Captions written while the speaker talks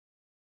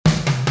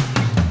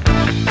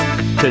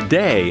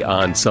Today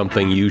on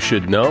Something You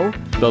Should Know,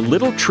 the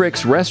little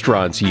tricks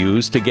restaurants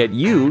use to get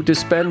you to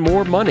spend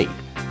more money.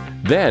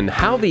 Then,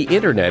 how the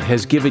internet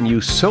has given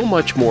you so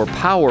much more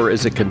power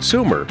as a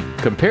consumer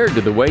compared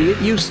to the way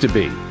it used to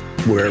be.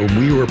 Where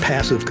we were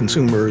passive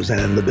consumers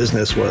and the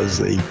business was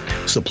the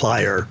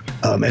supplier.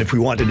 And if we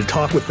wanted to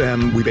talk with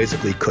them, we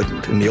basically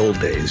couldn't. In the old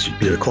days,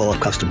 you could call up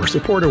customer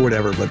support or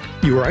whatever, but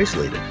you were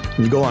isolated. And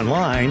you go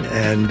online,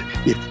 and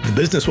if the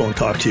business won't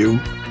talk to you,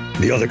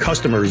 the other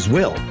customers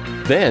will.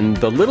 Then,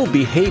 the little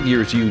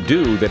behaviors you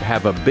do that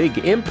have a big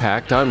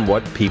impact on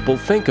what people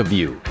think of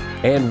you,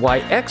 and why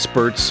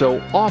experts so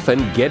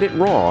often get it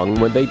wrong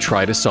when they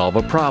try to solve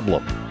a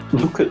problem.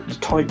 Look at the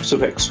types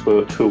of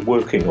expert who are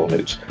working on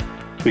it,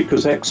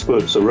 because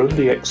experts are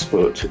only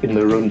expert in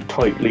their own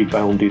tightly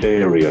bounded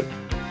area.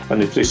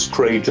 And if they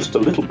stray just a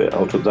little bit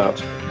out of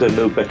that, they're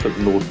no better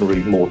than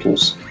ordinary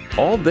mortals.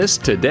 All this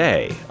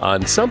today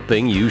on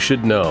Something You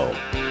Should Know.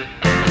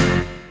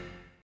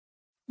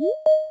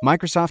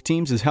 Microsoft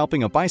Teams is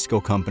helping a bicycle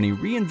company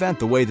reinvent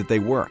the way that they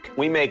work.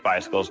 We make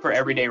bicycles for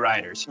everyday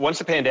riders. Once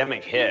the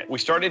pandemic hit, we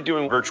started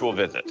doing virtual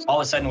visits. All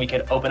of a sudden, we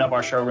could open up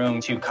our showroom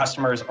to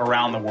customers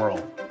around the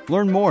world.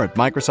 Learn more at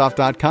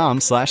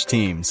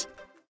Microsoft.com/Teams.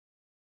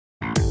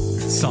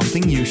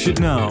 Something you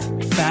should know.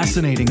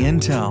 Fascinating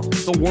intel,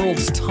 the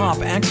world's top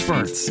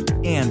experts,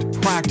 and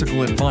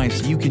practical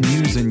advice you can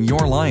use in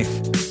your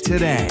life.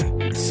 Today,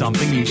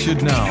 Something You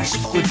Should Know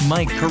with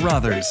Mike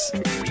Carruthers.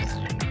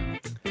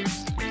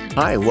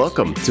 Hi,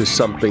 welcome to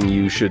Something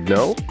You Should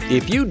Know.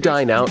 If you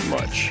dine out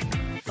much,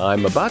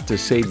 I'm about to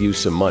save you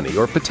some money,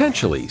 or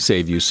potentially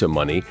save you some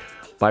money,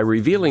 by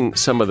revealing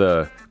some of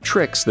the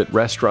tricks that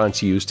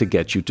restaurants use to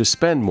get you to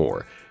spend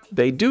more.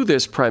 They do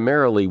this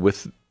primarily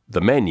with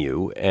the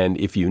menu, and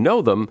if you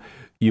know them,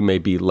 you may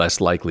be less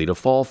likely to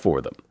fall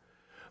for them.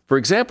 For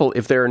example,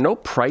 if there are no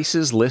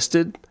prices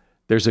listed,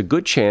 there's a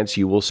good chance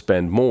you will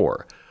spend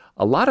more.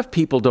 A lot of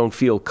people don't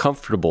feel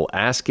comfortable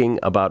asking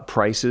about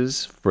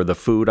prices for the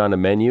food on a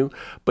menu,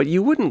 but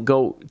you wouldn't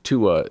go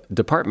to a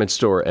department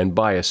store and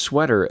buy a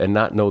sweater and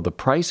not know the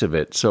price of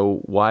it,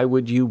 so why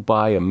would you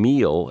buy a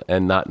meal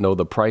and not know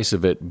the price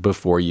of it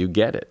before you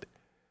get it?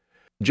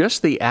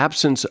 Just the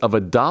absence of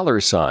a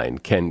dollar sign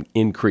can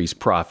increase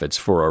profits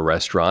for a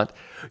restaurant.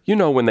 You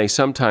know, when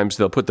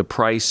they'll put the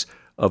price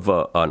of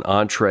an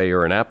entree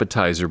or an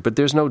appetizer, but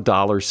there's no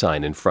dollar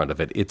sign in front of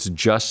it. It's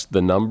just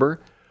the number.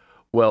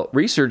 Well,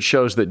 research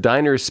shows that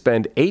diners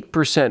spend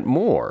 8%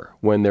 more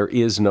when there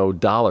is no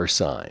dollar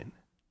sign.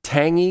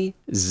 Tangy,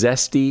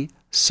 zesty,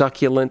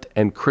 succulent,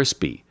 and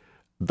crispy.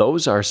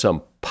 Those are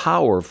some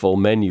powerful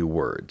menu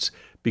words.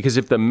 Because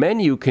if the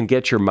menu can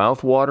get your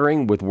mouth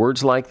watering with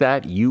words like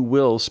that, you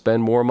will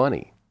spend more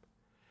money.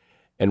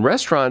 And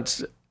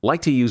restaurants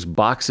like to use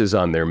boxes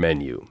on their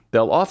menu.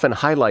 They'll often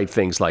highlight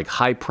things like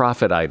high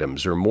profit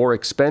items or more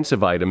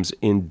expensive items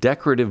in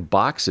decorative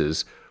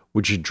boxes,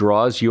 which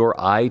draws your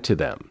eye to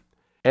them.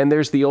 And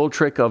there's the old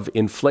trick of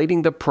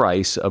inflating the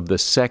price of the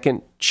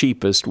second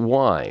cheapest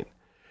wine.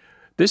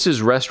 This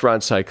is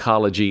restaurant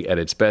psychology at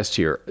its best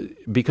here,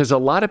 because a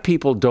lot of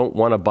people don't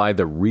want to buy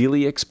the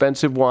really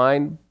expensive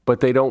wine,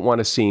 but they don't want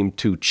to seem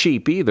too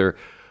cheap either,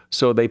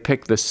 so they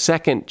pick the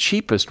second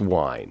cheapest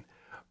wine.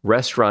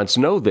 Restaurants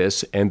know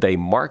this, and they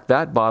mark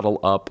that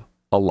bottle up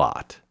a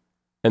lot.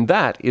 And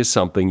that is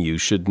something you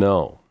should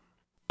know.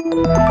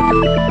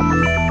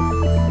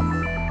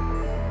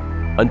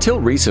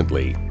 Until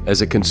recently,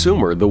 as a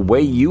consumer, the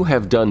way you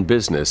have done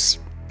business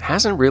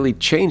hasn't really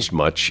changed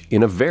much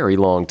in a very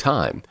long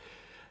time.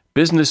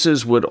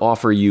 Businesses would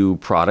offer you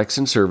products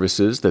and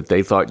services that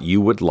they thought you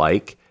would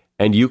like,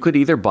 and you could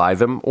either buy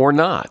them or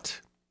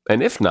not.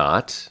 And if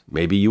not,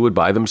 maybe you would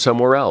buy them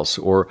somewhere else,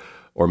 or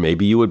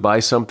maybe you would buy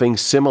something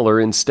similar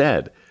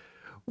instead.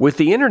 With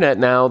the internet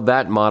now,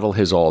 that model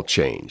has all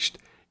changed.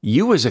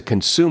 You as a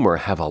consumer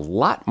have a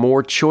lot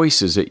more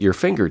choices at your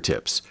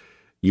fingertips.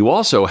 You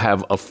also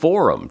have a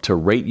forum to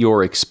rate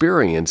your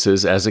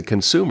experiences as a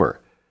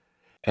consumer.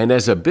 And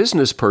as a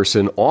business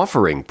person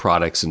offering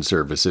products and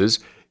services,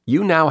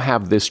 you now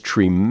have this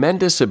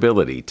tremendous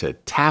ability to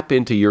tap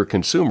into your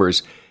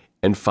consumers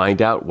and find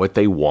out what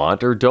they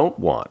want or don't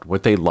want,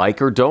 what they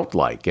like or don't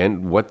like,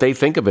 and what they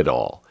think of it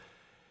all.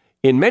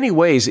 In many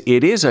ways,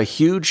 it is a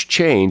huge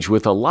change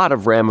with a lot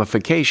of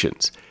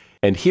ramifications.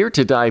 And here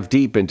to dive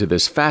deep into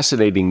this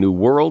fascinating new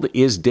world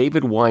is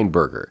David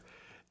Weinberger.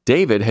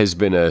 David has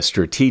been a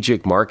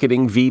strategic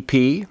marketing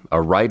VP,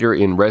 a writer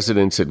in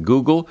residence at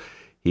Google.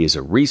 He is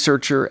a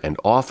researcher and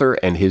author,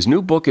 and his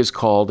new book is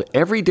called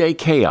Everyday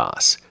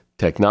Chaos: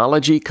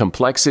 Technology,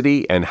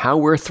 Complexity, and How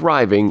We're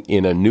Thriving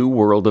in a New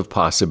World of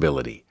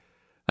Possibility.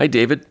 Hi,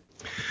 David.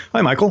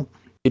 Hi, Michael.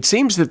 It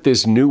seems that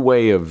this new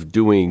way of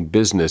doing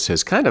business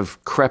has kind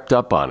of crept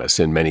up on us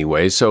in many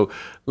ways, so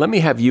let me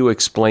have you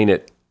explain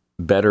it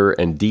better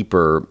and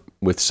deeper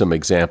with some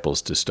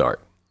examples to start.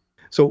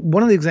 So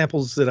one of the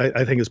examples that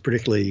I think is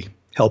particularly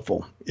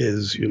helpful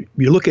is you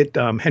look at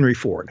Henry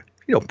Ford,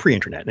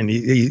 pre-internet, and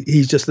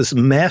he's just this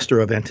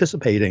master of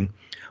anticipating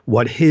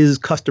what his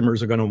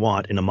customers are going to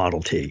want in a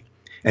Model T.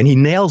 And he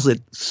nails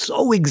it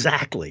so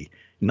exactly.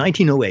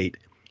 1908.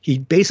 He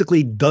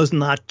basically does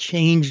not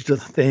change the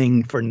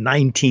thing for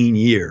 19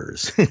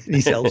 years.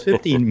 He sells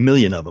 15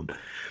 million of them.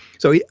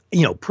 So,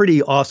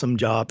 pretty awesome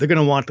job. They're going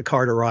to want the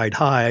car to ride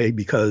high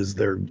because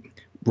they're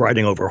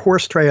riding over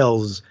horse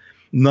trails.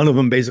 None of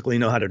them basically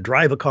know how to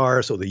drive a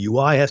car, so the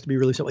UI has to be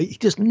really simple. He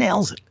just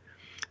nails it.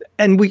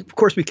 And we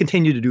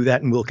continue to do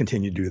that, and we'll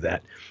continue to do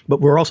that.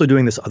 But we're also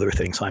doing this other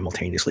thing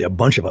simultaneously, a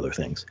bunch of other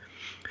things.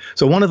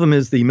 So one of them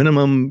is the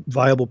minimum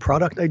viable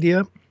product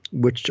idea,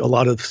 which a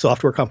lot of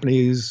software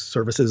companies,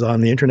 services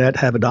on the internet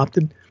have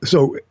adopted.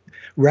 So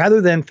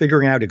rather than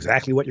figuring out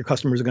exactly what your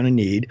customers are going to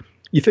need,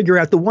 you figure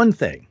out the one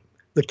thing,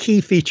 the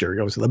key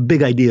feature, so the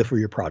big idea for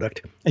your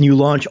product, and you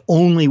launch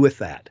only with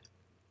that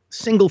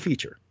single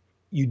feature.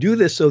 You do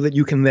this so that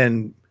you can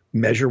then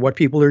measure what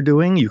people are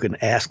doing. You can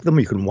ask them,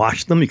 you can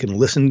watch them, you can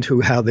listen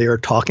to how they are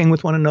talking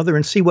with one another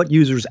and see what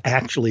users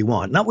actually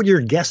want. Not what you're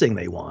guessing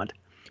they want,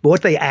 but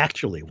what they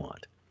actually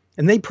want.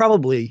 And they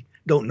probably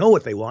don't know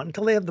what they want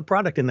until they have the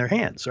product in their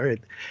hands, right?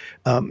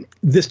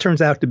 This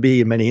turns out to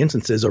be, in many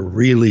instances, a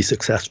really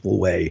successful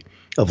way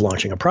of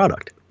launching a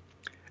product.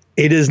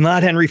 It is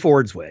not Henry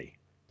Ford's way.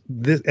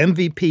 The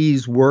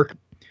MVPs work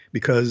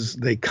because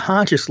they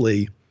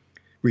consciously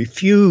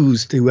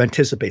refuse to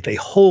anticipate. They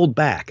hold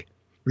back,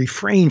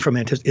 refrain from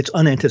it's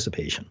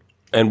unanticipation.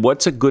 And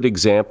what's a good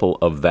example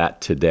of that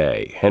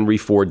today? Henry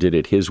Ford did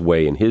it his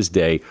way in his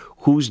day.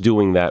 Who's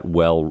doing that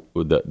well,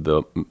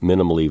 the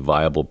minimally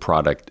viable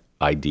product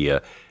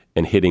idea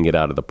and hitting it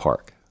out of the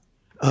park?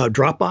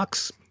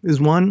 Dropbox is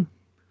one.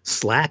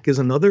 Slack is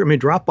another. I mean,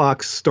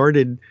 Dropbox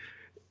started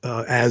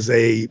as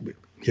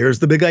here's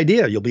the big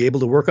idea. You'll be able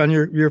to work on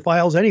your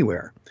files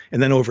anywhere.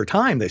 And then over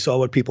time, they saw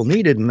what people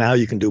needed, and now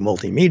you can do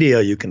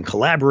multimedia, you can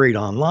collaborate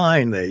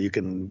online, you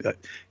can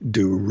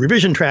do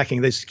revision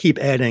tracking. They just keep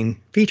adding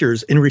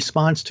features in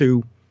response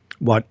to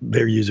what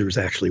their users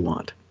actually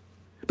want.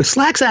 But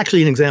Slack's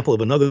actually an example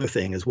of another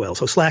thing as well.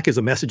 So Slack is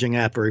a messaging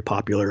app, very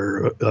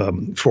popular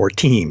for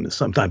teams,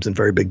 sometimes in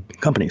very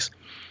big companies.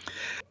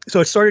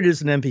 So it started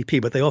as an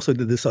MVP, but they also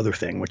did this other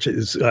thing, which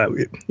is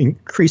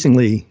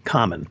increasingly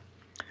common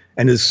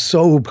and is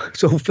so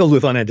filled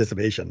with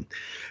unanticipation.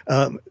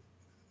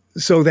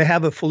 So they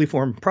have a fully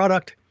formed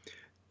product.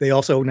 They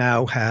also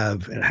now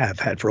have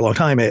had for a long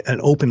time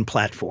an open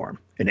platform,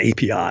 an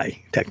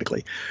API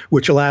technically,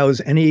 which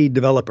allows any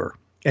developer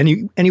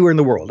anywhere in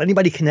the world,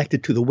 anybody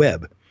connected to the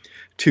web,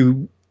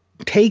 to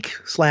take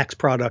Slack's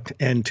product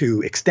and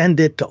to extend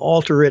it, to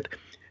alter it,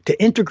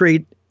 to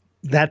integrate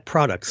that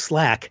product,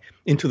 Slack,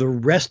 into the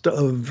rest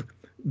of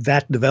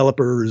that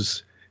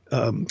developer's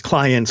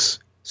client's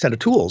set of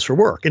tools for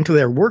work, into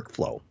their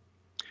workflow.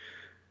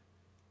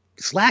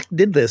 Slack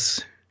did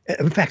this.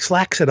 In fact,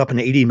 Slack set up an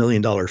 $80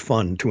 million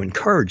fund to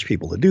encourage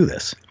people to do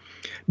this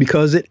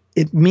because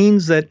it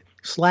means that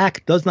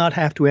Slack does not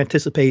have to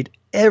anticipate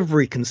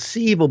every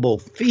conceivable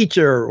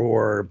feature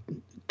or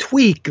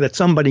tweak that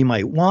somebody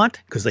might want,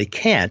 because they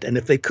can't. And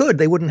if they could,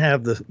 they wouldn't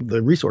have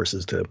the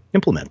resources to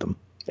implement them,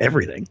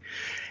 everything.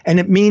 And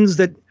it means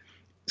that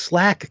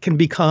Slack can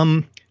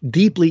become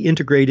deeply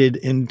integrated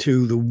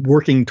into the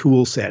working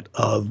tool set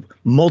of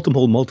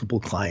multiple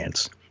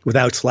clients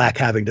without Slack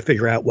having to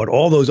figure out what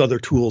all those other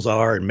tools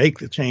are and make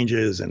the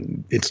changes.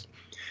 And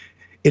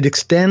it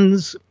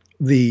extends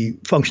the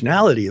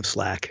functionality of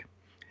Slack.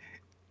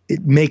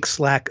 It makes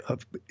Slack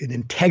an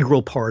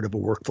integral part of a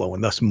workflow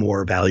and thus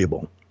more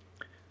valuable.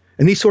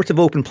 And these sorts of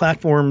open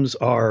platforms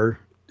are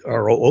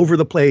all over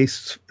the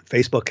place.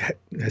 Facebook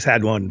has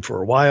had one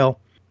for a while.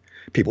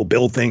 People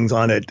build things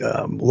on it.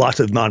 Lots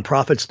of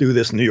nonprofits do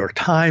this. New York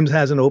Times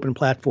has an open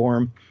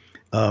platform.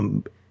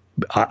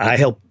 I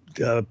helped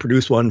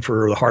produce one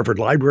for the Harvard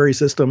Library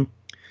System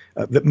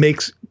that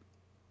makes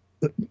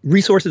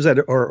resources that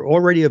are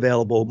already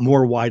available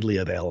more widely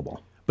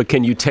available. But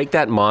can you take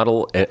that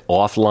model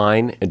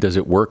offline, and does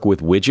it work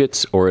with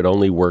widgets, or it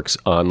only works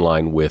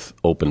online with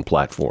open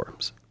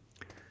platforms?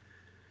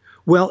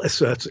 Well,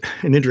 that's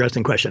an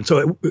interesting question.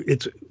 So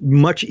it's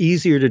much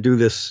easier to do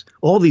this.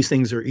 All these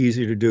things are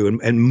easier to do.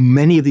 And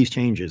many of these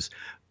changes,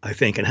 I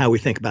think, and how we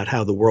think about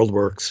how the world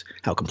works,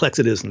 how complex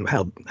it is, and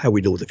how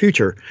we deal with the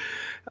future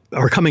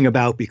are coming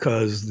about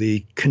because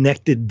the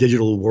connected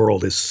digital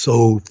world is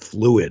so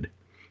fluid.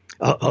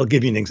 I'll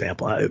give you an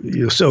example.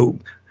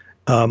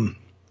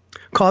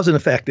 Cause and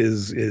effect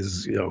is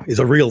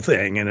a real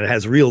thing, and it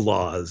has real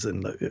laws,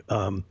 and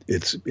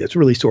it's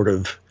really sort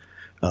of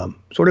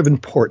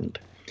important.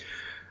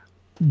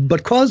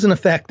 But cause and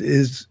effect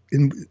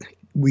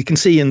we can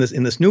see in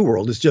this new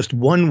world is just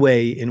one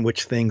way in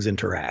which things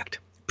interact.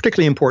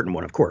 Particularly important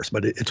one, of course,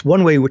 but it's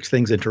one way in which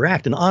things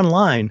interact. And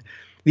online,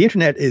 the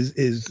internet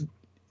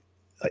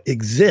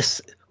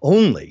exists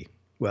only.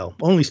 Well,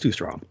 only is too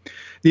strong.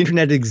 The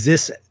internet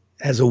exists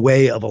as a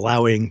way of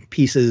allowing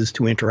pieces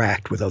to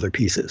interact with other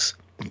pieces.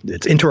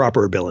 It's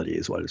interoperability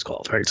is what it's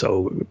called, right?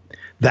 So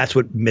that's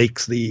what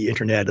makes the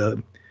internet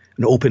an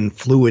open,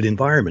 fluid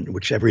environment in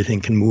which everything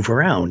can move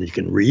around. You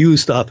can reuse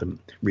stuff and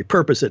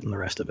repurpose it and the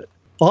rest of it.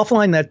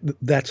 Offline,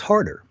 that's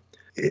harder.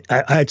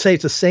 I'd say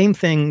it's the same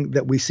thing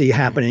that we see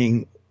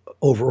happening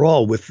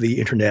overall with the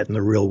internet and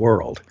the real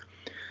world,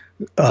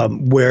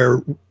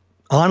 where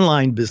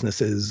online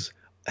businesses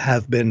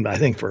have been, I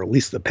think, for at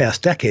least the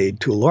past decade,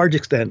 to a large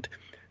extent,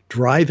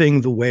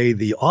 driving the way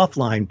the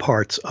offline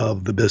parts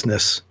of the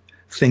business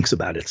thinks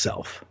about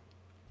itself.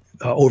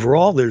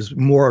 Overall, there's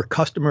more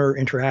customer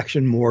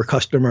interaction, more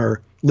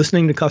customer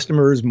listening to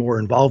customers, more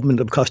involvement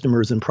of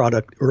customers in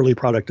early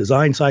product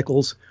design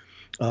cycles,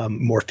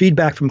 more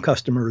feedback from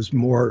customers,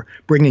 more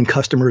bringing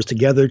customers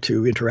together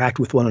to interact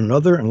with one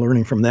another and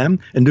learning from them,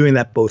 and doing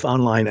that both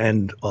online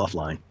and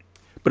offline.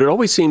 But it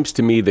always seems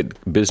to me that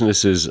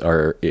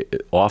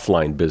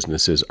offline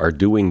businesses are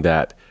doing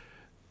that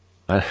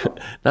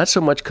not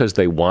so much because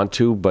they want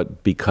to,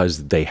 but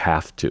because they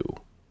have to.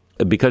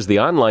 Because the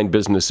online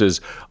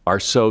businesses are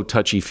so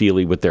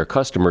touchy-feely with their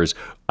customers,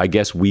 I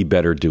guess we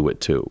better do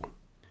it too.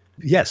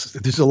 Yes,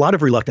 there's a lot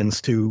of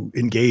reluctance to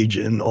engage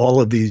in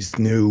all of these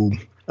new,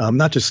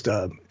 not just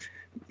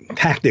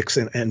tactics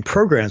and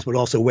programs, but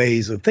also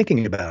ways of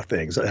thinking about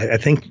things. I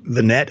think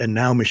the net and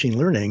now machine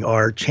learning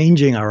are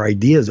changing our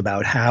ideas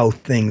about how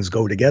things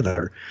go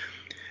together.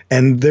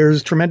 And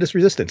there's tremendous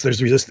resistance.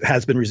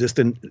 Has been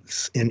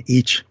resistance in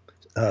each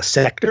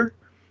sector.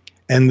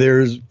 And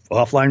there's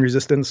offline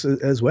resistance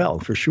as well,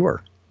 for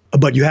sure.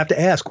 But you have to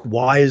ask,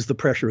 why is the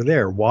pressure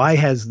there? Why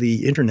has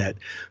the internet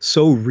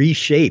so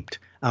reshaped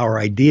our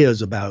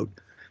ideas about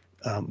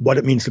what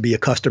it means to be a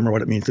customer,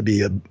 what it means to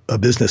be a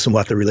business, and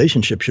what the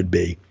relationship should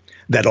be,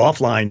 that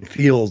offline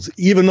feels,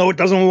 even though it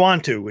doesn't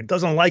want to, it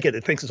doesn't like it,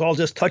 it thinks it's all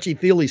just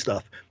touchy-feely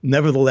stuff.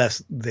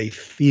 Nevertheless, they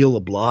feel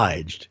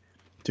obliged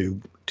to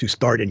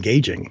start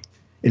engaging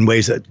in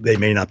ways that they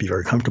may not be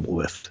very comfortable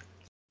with.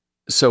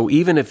 So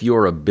even if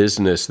you're a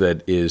business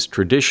that is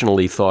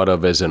traditionally thought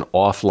of as an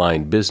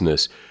offline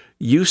business,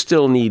 you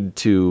still need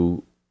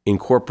to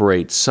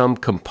incorporate some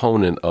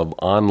component of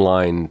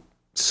online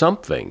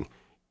something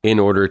in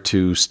order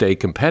to stay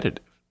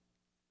competitive.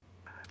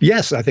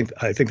 Yes, I think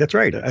that's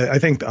right. I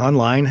think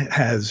online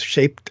has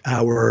shaped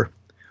our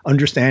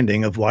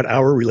understanding of what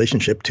our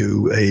relationship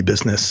to a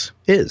business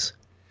is.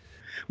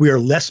 We are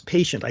less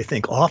patient, I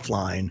think,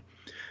 offline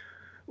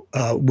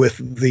with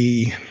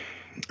the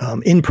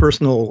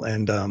impersonal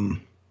and,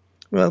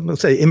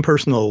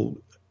 impersonal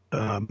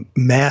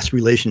mass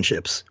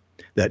relationships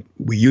that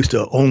we used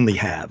to only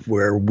have,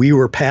 where we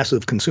were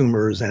passive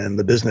consumers and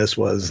the business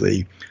was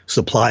the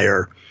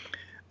supplier.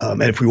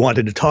 And if we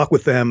wanted to talk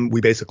with them, we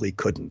basically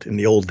couldn't. In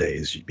the old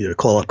days, you'd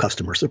call up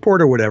customer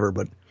support or whatever,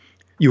 but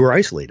you were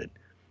isolated.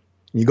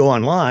 You go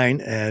online,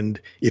 and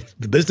if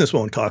the business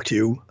won't talk to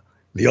you,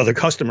 the other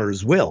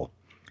customers will.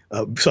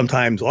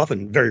 Sometimes,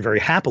 often, very, very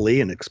happily,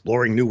 and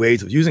exploring new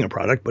ways of using a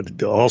product,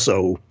 but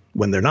also,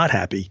 when they're not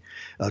happy,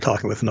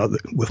 talking with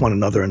one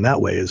another in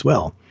that way as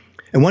well.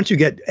 And once you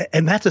get,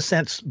 and that's a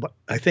sense,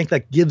 I think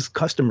that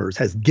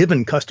has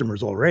given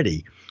customers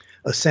already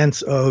a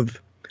sense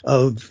of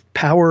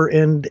power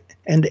and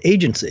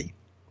agency.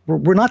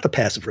 We're not the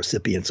passive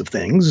recipients of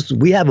things.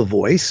 We have a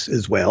voice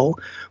as well.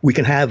 We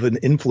can have an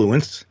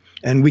influence,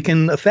 and we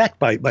can affect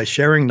by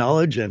sharing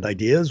knowledge and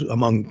ideas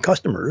among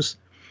customers.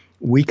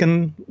 We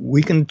can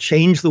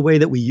change the way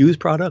that we use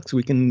products.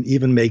 We can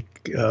even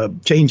make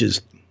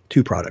changes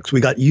to products.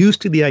 We got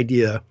used to the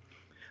idea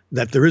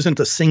that there isn't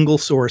a single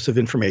source of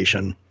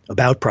information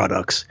about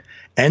products,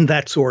 and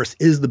that source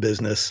is the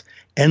business,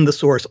 and the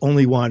source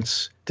only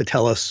wants to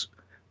tell us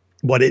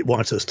what it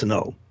wants us to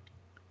know.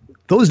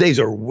 Those days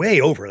are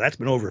way over. That's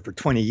been over for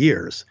 20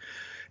 years.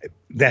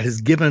 That has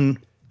given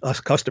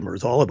us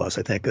customers, all of us,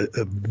 I think, a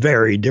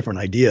very different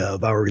idea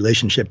of our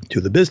relationship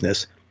to the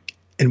business.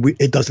 And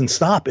it doesn't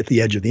stop at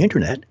the edge of the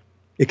internet.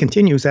 It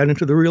continues out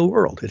into the real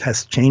world. It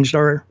has changed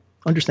our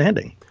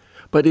understanding.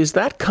 But is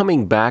that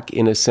coming back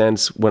in a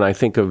sense when I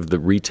think of the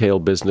retail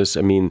business?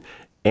 I mean,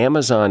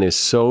 Amazon is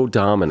so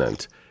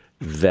dominant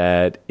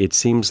that it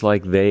seems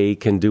like they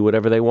can do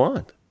whatever they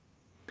want.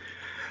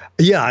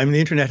 Yeah, I mean,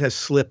 the internet has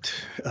slipped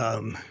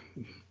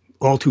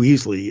all too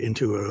easily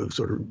into a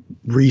sort of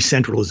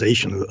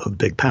re-centralization of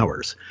big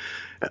powers.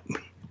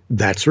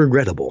 That's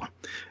regrettable.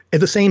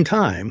 At the same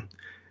time,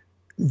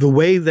 the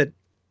way that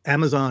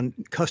Amazon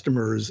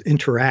customers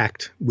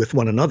interact with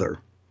one another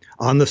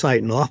on the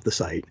site and off the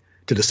site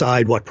to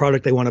decide what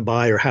product they want to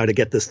buy or how to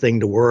get this thing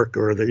to work,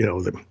 or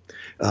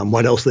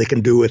what else they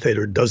can do with it,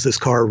 or does this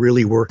car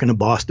really work in a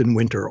Boston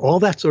winter, all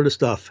that sort of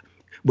stuff,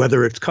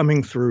 whether it's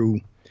coming through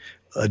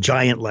a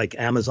giant like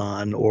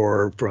Amazon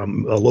or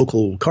from a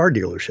local car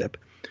dealership,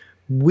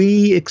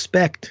 we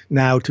expect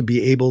now to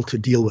be able to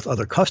deal with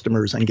other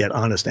customers and get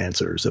honest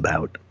answers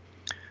about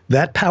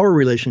that power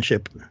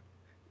relationship.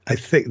 I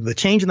think the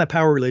change in that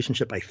power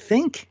relationship,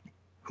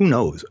 who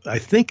knows, I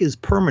think is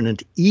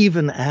permanent,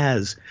 even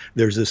as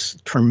there's this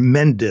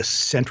tremendous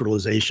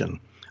centralization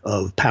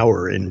of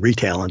power in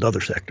retail and other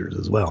sectors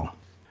as well.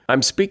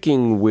 I'm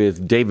speaking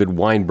with David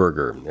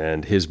Weinberger,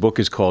 and his book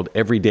is called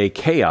Everyday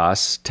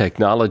Chaos,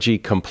 Technology,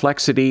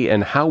 Complexity,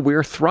 and How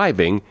We're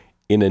Thriving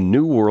in a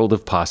New World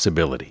of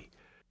Possibility.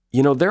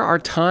 You know, there are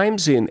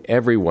times in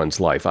everyone's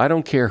life, I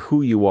don't care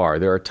who you are,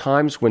 there are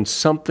times when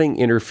something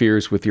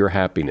interferes with your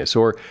happiness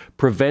or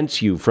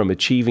prevents you from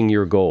achieving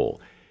your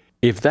goal.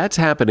 If that's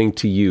happening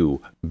to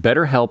you,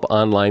 BetterHelp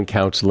Online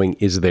Counseling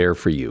is there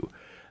for you.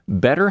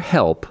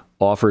 BetterHelp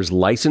offers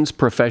licensed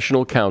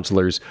professional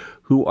counselors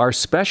who are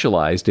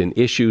specialized in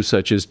issues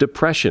such as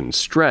depression,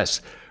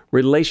 stress,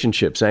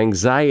 relationships,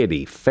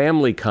 anxiety,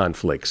 family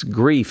conflicts,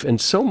 grief,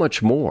 and so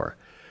much more.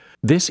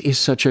 This is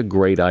such a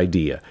great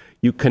idea.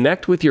 You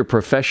connect with your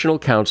professional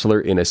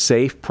counselor in a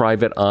safe,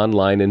 private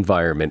online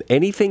environment.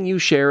 Anything you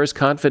share is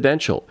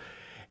confidential.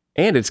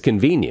 And it's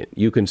convenient.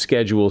 You can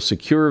schedule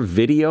secure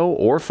video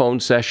or phone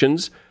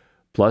sessions,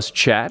 plus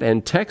chat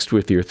and text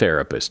with your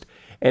therapist.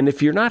 And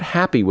if you're not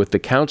happy with the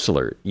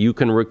counselor, you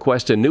can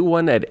request a new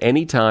one at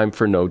any time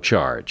for no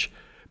charge,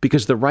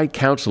 because the right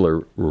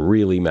counselor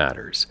really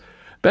matters.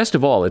 Best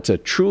of all, it's a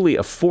truly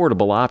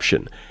affordable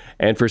option.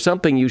 And for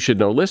Something You Should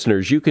Know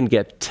listeners, you can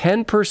get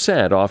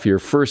 10% off your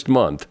first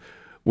month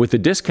with the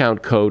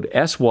discount code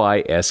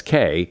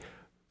SYSK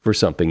for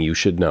Something You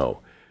Should Know.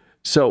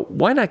 So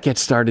why not get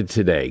started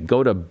today?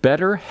 Go to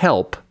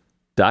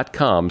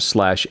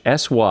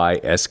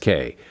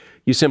betterhelp.com/SYSK.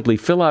 You simply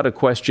fill out a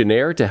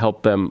questionnaire to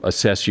help them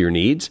assess your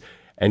needs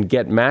and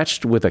get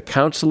matched with a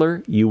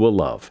counselor you will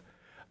love.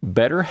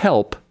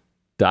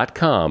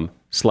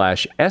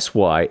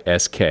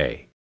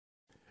 betterhelp.com/SYSK.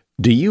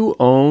 Do you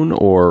own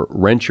or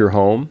rent your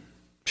home?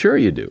 Sure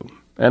you do.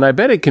 And I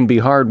bet it can be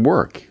hard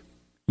work.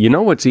 You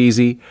know what's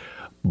easy?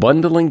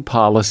 Bundling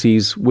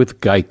policies with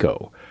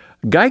Geico.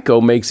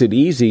 Geico makes it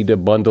easy to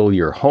bundle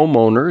your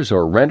homeowner's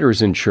or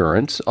renter's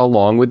insurance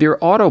along with your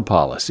auto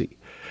policy.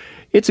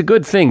 It's a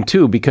good thing,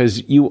 too,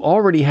 because you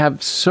already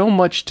have so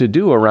much to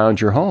do around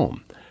your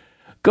home.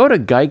 Go to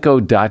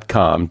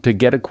geico.com to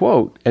get a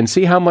quote and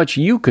see how much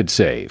you could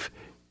save.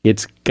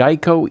 It's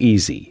Geico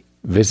Easy.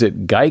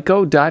 Visit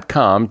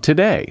geico.com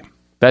today.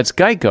 That's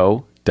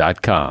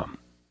geico.com.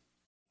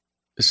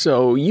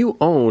 So you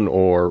own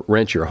or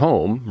rent your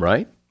home,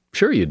 right?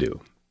 Sure you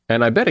do.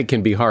 And I bet it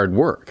can be hard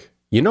work.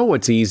 You know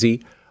what's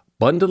easy?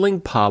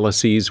 Bundling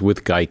policies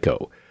with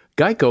Geico.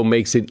 Geico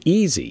makes it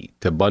easy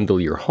to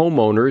bundle your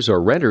homeowner's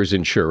or renter's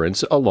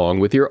insurance along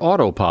with your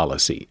auto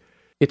policy.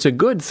 It's a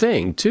good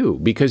thing, too,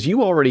 because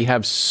you already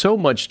have so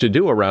much to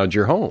do around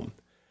your home.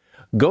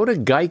 Go to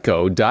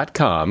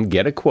geico.com,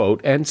 get a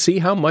quote, and see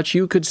how much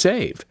you could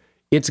save.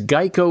 It's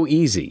Geico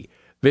Easy.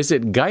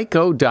 Visit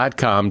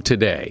geico.com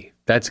today.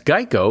 That's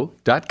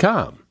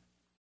geico.com.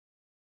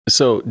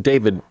 So,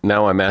 David,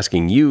 now I'm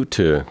asking you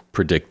to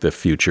predict the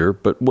future,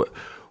 but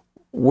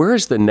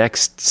where's the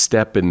next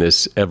step in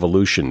this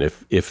evolution,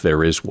 if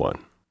there is one?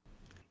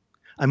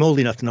 I'm old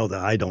enough to know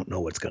that I don't know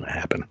what's going to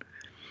happen.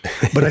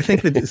 But I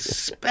think that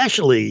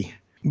especially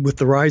with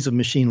the rise of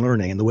machine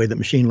learning and the way that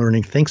machine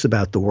learning thinks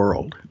about the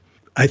world,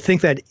 I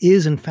think that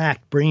is, in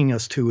fact, bringing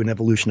us to an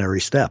evolutionary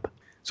step.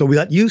 So we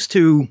got used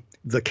to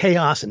the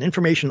chaos and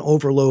information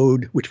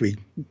overload, which we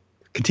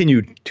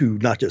continue to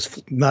not to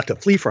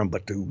flee from,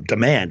 but to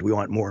demand. We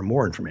want more and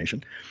more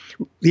information.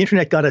 The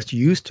internet got us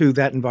used to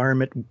that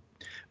environment,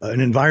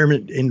 an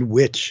environment in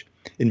which,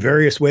 in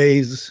various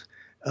ways,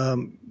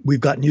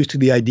 we've gotten used to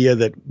the idea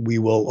that we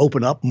will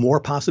open up more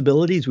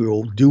possibilities. We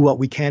will do what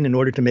we can in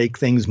order to make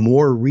things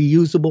more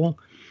reusable.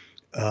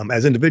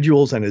 As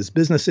individuals and as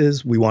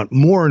businesses, we want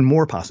more and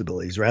more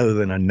possibilities rather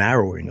than a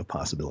narrowing of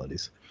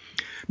possibilities.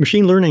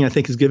 Machine learning, I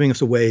think, is giving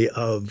us a way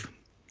of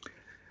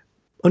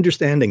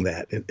understanding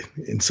that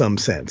in some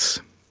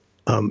sense,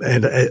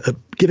 and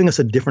giving us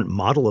a different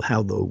model of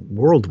how the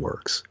world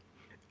works.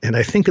 And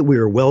I think that we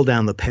are well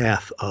down the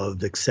path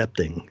of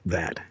accepting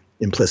that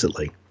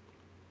implicitly.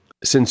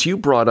 Since you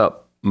brought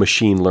up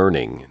machine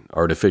learning,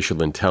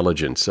 artificial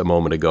intelligence a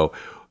moment ago,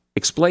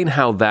 explain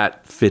how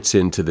that fits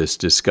into this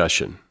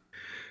discussion.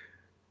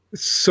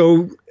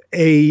 So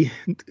a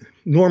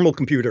normal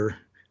computer,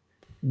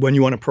 when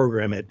you want to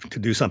program it to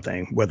do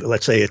something, whether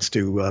let's say it's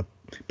to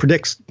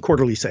predict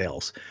quarterly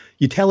sales,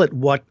 you tell it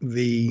what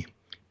the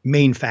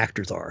main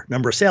factors are: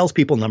 number of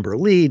salespeople, number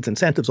of leads,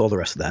 incentives, all the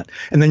rest of that.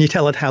 And then you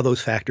tell it how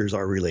those factors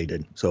are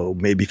related. So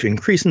maybe if you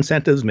increase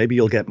incentives, maybe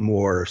you'll get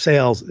more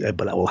sales,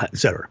 but that will, et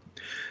cetera.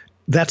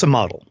 That's a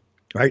model,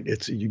 right?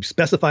 You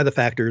specify the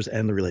factors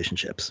and the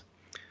relationships.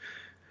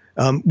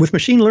 With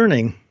machine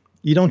learning,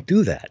 you don't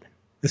do that.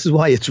 This is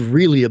why it's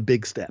really a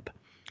big step.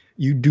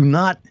 You do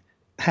not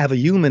have a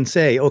human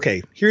say,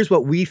 okay, here's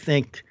what we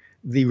think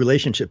the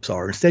relationships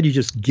are. Instead, you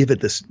just give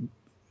it this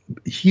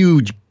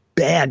huge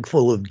bag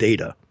full of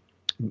data,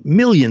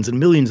 millions and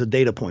millions of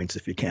data points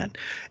if you can.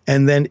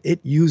 And then it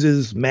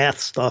uses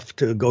math stuff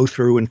to go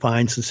through and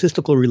find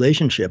statistical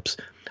relationships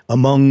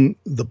among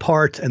the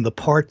parts and the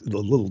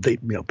little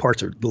data,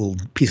 parts are little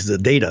pieces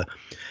of data,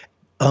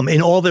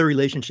 in all their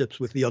relationships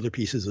with the other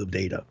pieces of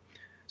data.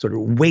 Sort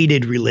of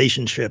weighted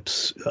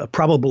relationships,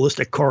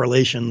 probabilistic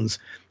correlations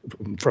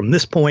from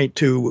this point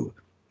to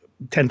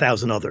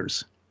 10,000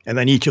 others, and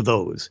then each of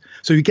those.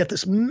 So you get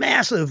this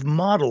massive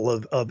model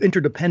of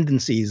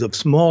interdependencies of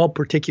small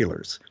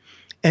particulars.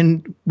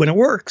 And when it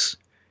works,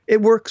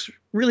 it works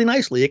really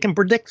nicely. It can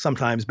predict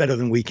sometimes better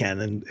than we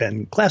can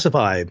and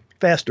classify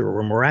faster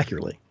or more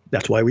accurately.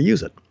 That's why we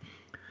use it.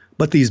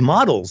 But these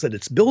models that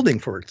it's building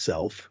for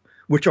itself,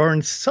 which are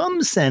in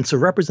some sense a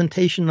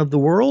representation of the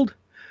world,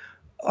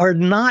 are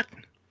not,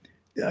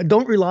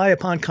 don't rely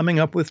upon coming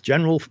up with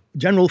general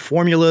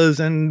formulas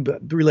and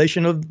the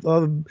relation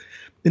of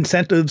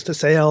incentives to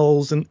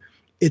sales. And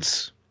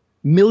it's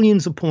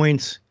millions of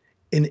points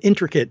in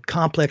intricate,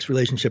 complex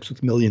relationships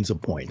with millions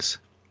of points.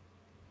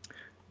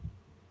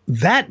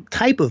 That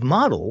type of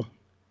model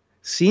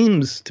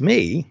seems to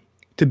me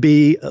to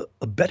be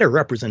a better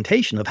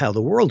representation of how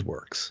the world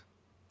works.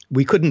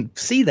 We couldn't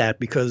see that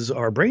because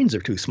our brains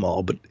are too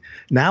small, but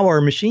now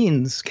our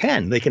machines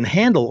can. They can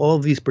handle all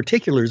of these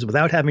particulars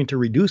without having to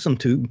reduce them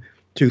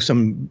to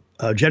some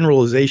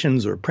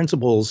generalizations or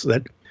principles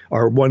that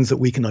are ones that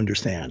we can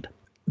understand.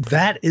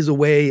 That is a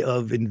way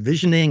of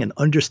envisioning and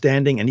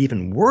understanding and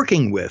even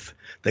working with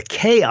the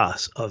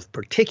chaos of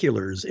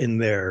particulars in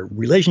their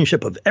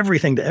relationship of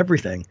everything to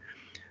everything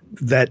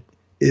that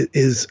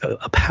is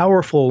a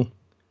powerful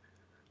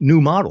new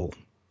model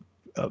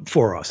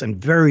for us and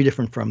very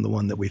different from the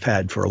one that we've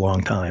had for a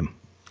long time.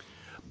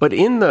 But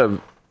in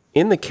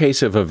the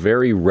case of a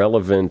very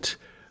relevant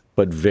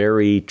but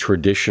very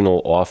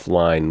traditional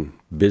offline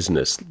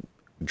business,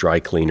 dry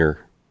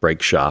cleaner,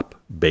 brake shop,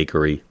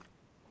 bakery,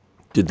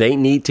 do they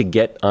need to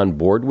get on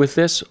board with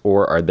this,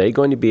 or are they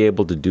going to be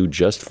able to do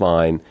just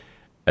fine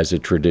as a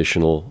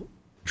traditional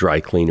dry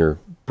cleaner,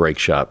 brake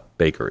shop,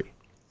 bakery?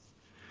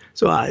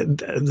 So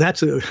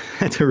that's a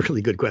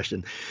really good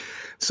question.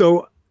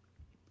 So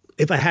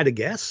if I had to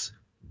guess,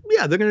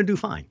 yeah, they're going to do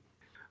fine.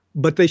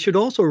 But they should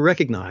also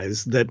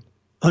recognize that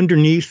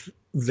underneath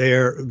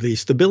the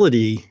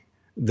stability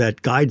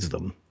that guides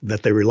them,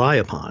 that they rely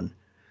upon,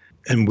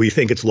 and we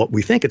think it's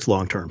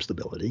long-term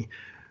stability,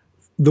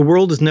 the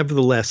world is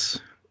nevertheless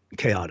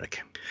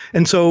chaotic.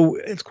 And so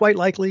it's quite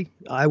likely,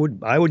 I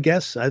would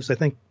guess, as I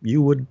think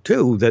you would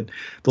too, that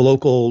the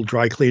local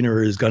dry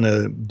cleaner is going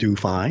to do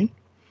fine.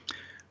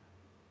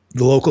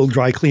 The local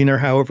dry cleaner,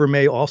 however,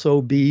 may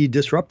also be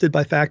disrupted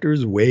by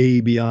factors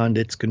way beyond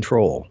its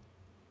control.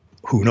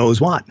 Who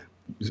knows what?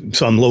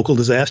 Some local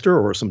disaster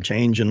or some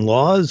change in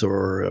laws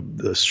or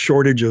the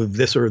shortage of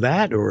this or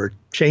that or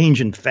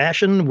change in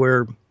fashion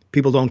where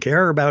people don't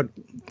care about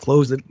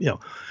clothes that,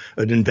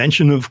 an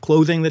invention of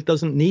clothing that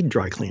doesn't need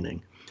dry cleaning.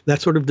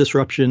 That sort of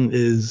disruption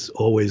is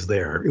always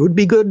there. It would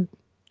be good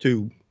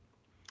to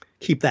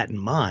keep that in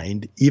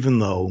mind, even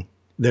though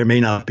there may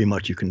not be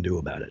much you can do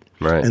about it.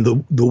 Right. And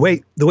the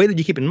way that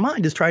you keep it in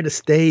mind is try to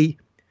stay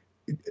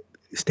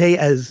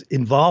as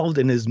involved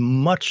in as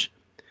much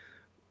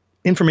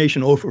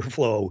information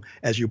overflow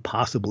as you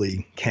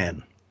possibly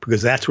can,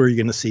 because that's where you're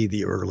going to see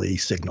the early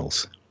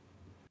signals.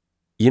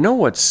 You know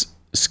what's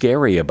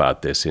scary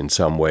about this in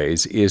some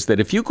ways is that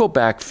if you go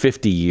back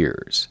 50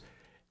 years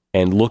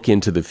and look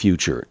into the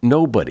future,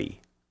 nobody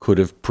could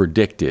have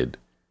predicted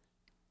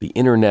the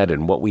internet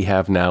and what we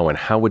have now and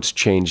how it's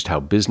changed,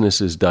 how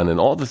business is done, and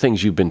all the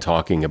things you've been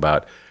talking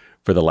about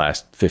for the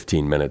last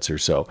 15 minutes or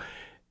so,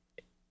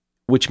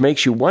 which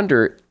makes you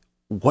wonder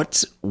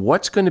what's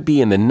going to be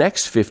in the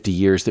next 50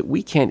 years that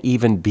we can't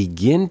even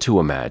begin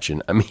to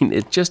imagine. I mean,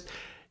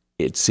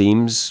 it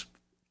seems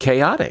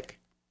chaotic.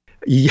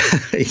 Yeah,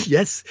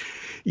 yes,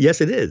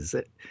 it is.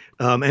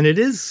 And it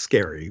is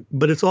scary,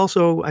 but it's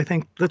also, I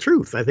think, the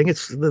truth. I think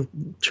it's the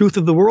truth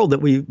of the world that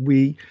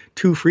we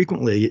too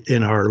frequently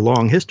in our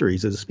long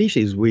histories as a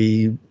species,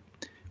 we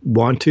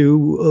want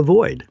to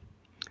avoid.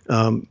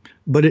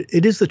 But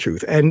it is the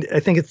truth. And I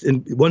think it's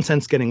in one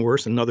sense getting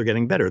worse and another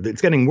getting better.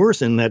 It's getting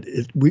worse in that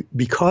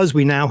because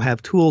we now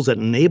have tools that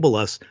enable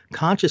us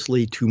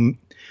consciously to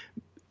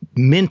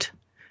mint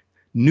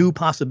new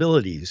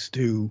possibilities,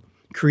 to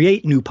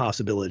create new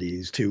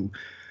possibilities, to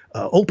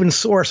open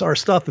source our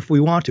stuff if we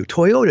want to.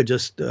 Toyota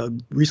just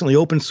recently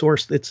open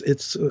sourced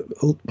its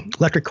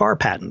electric car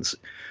patents.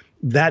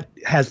 That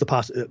has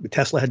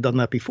Tesla had done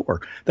that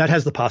before. That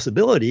has the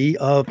possibility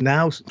of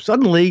now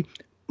suddenly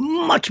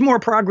much more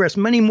progress,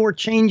 many more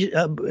change,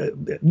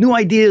 new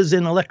ideas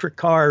in electric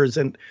cars,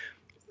 and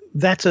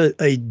that's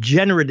a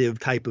generative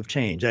type of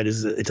change. That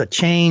is, it's a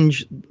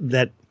change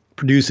that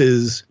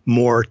produces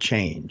more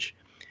change,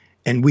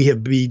 and we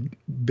have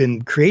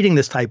been creating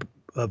this type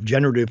of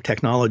generative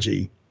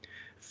technology,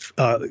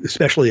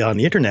 especially on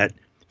the internet,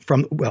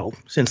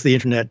 since the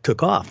internet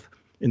took off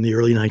in the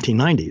early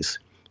 1990s,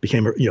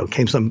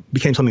 became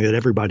something that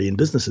everybody in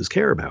businesses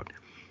care about.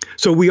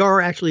 So we are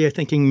actually, I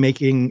think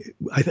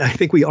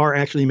we are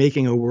actually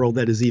making a world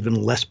that is even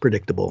less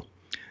predictable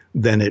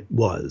than it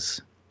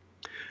was.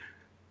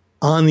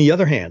 On the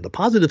other hand, the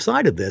positive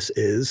side of this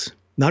is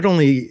not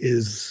only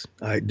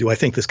do I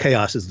think this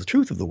chaos is the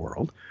truth of the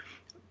world,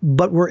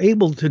 but we're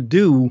able to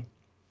do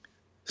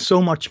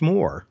so much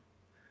more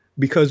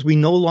because we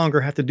no longer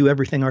have to do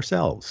everything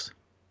ourselves.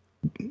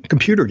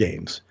 Computer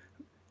games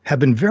have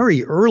been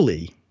very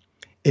early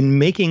in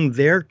making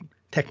their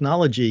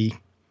technology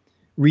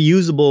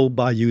reusable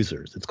by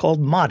users. It's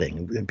called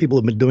modding, and people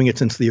have been doing it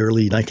since the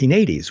early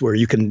 1980s, where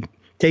you can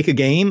take a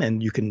game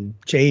and you can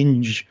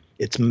change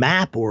its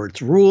map or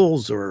its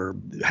rules or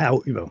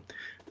how,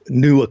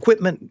 new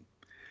equipment.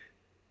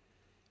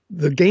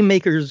 The game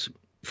makers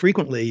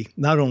frequently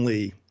not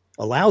only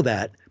allow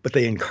that, but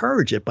they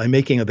encourage it by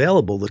making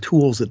available the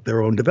tools that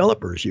their own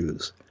developers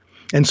use.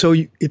 And so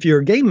if you're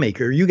a game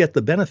maker, you get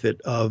the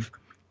benefit of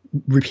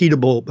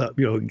repeatable,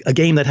 a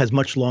game that has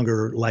much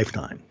longer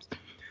lifetime.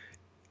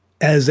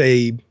 As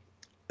a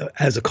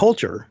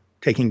culture,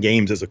 taking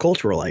games as a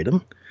cultural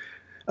item,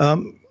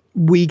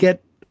 we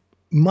get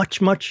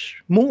much,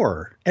 much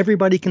more.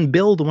 Everybody can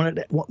build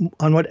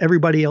on what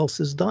everybody else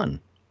has done.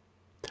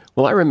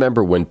 Well, I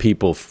remember when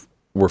people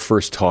were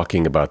first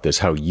talking about this,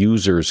 how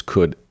users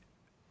could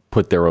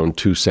put their own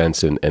 2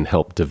 cents in and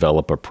help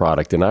develop a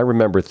product. And I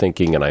remember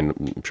thinking, and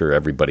I'm sure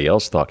everybody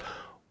else thought,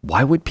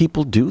 why would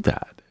people do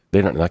that?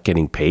 They're not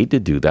getting paid to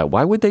do that.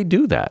 Why would they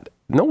do that?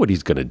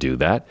 Nobody's going to do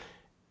that.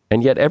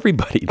 And yet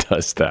everybody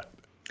does that.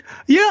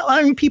 Yeah,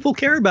 I mean, people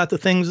care about the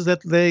things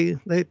that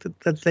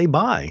they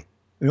buy.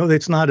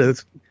 It's not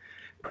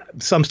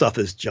some stuff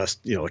is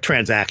just, a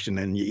transaction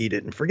and you eat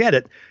it and forget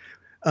it.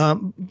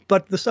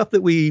 But the stuff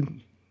that we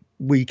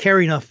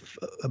care enough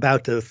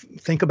about to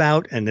think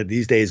about, and that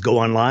these days go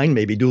online,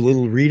 maybe do a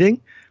little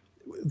reading,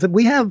 that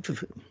we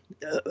have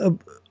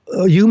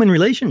a human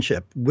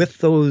relationship with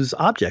those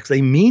objects.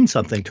 They mean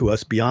something to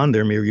us beyond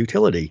their mere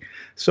utility.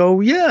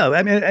 So, yeah,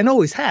 I mean, and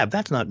always have.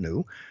 That's not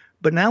new.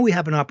 But now we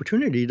have an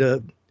opportunity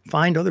to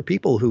find other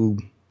people who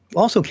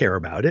also care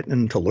about it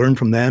and to learn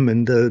from them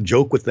and to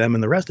joke with them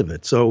and the rest of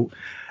it. So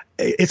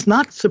it's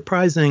not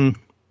surprising.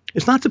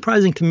 It's not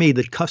surprising to me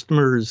that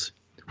customers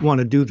want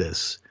to do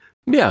this.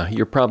 Yeah,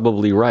 you're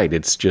probably right.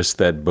 It's just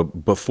that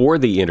before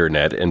the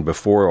internet and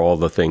before all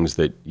the things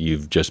that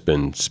you've just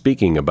been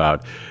speaking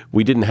about,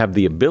 we didn't have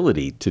the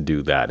ability to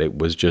do that. It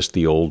was just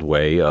the old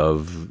way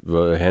of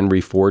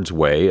Henry Ford's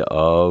way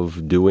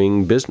of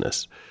doing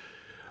business.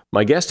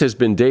 My guest has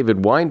been David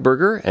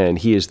Weinberger, and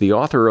he is the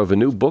author of a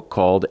new book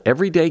called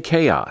Everyday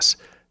Chaos: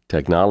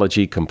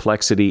 Technology,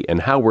 Complexity,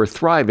 and How We're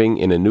Thriving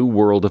in a New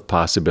World of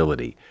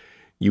Possibility.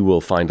 You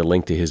will find a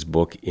link to his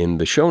book in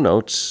the show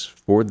notes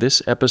for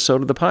this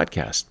episode of the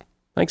podcast.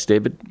 Thanks,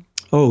 David.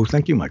 Oh,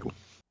 thank you, Michael.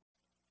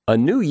 A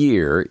new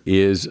year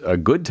is a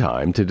good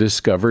time to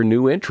discover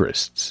new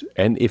interests.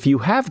 And if you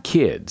have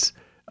kids,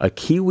 a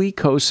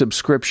KiwiCo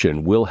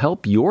subscription will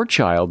help your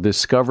child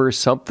discover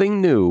something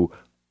new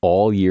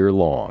all year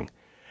long.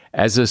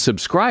 As a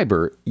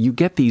subscriber, you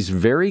get these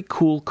very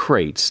cool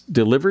crates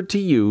delivered to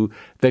you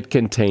that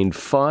contain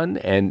fun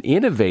and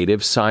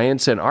innovative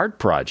science and art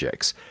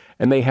projects,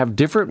 and they have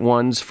different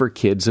ones for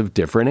kids of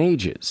different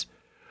ages.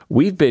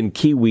 We've been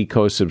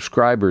KiwiCo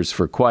subscribers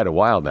for quite a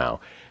while now,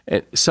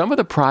 and some of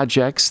the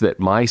projects that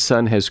my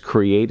son has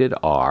created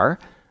are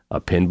a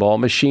pinball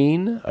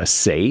machine, a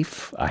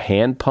safe, a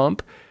hand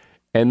pump,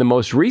 and the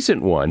most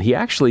recent one, he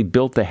actually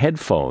built the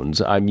headphones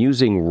I'm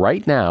using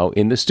right now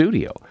in the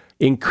studio.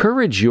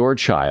 Encourage your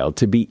child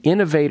to be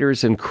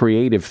innovators and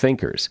creative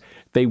thinkers.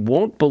 They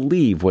won't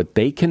believe what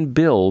they can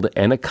build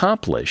and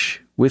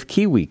accomplish with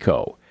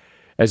KiwiCo.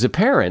 As a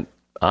parent,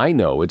 I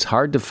know it's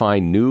hard to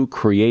find new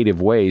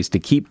creative ways to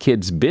keep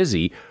kids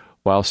busy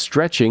while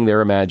stretching their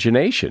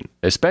imagination,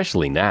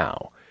 especially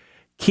now.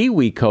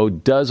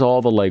 KiwiCo does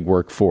all the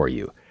legwork for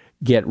you.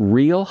 Get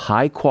real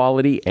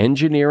high-quality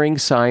engineering,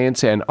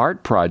 science, and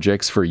art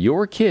projects for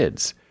your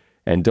kids.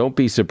 And don't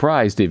be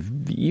surprised if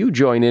you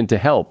join in to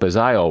help, as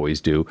I always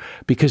do,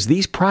 because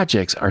these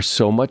projects are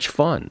so much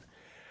fun.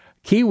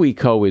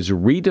 KiwiCo is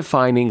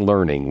redefining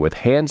learning with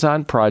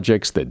hands-on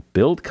projects that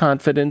build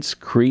confidence,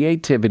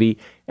 creativity,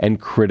 and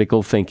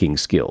critical thinking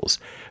skills.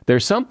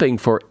 There's something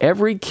for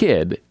every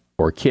kid,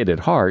 or kid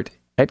at heart,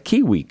 at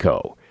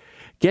KiwiCo.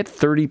 Get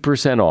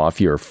 30% off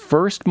your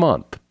first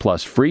month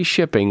plus free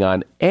shipping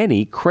on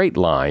any crate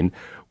line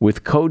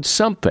with code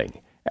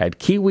SOMETHING at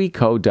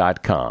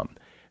KiwiCo.com.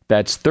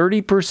 That's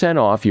 30%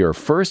 off your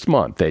first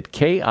month at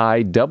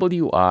KiwiCo.com,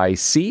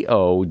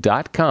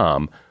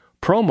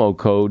 promo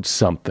code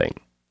SOMETHING.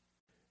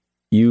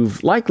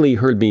 You've likely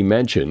heard me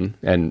mention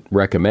and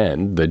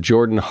recommend the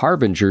Jordan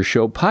Harbinger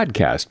Show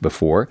podcast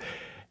before.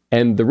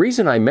 And the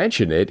reason I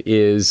mention it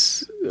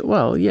is,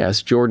 well,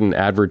 yes, Jordan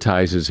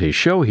advertises his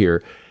show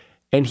here,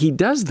 and he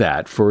does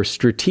that for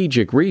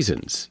strategic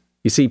reasons.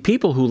 You see,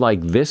 people who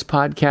like this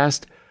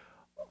podcast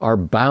are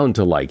bound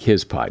to like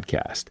his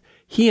podcast.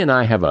 He and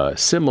I have a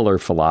similar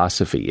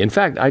philosophy. In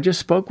fact, I just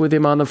spoke with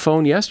him on the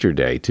phone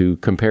yesterday to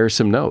compare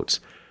some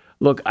notes.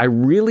 Look, I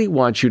really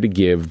want you to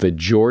give the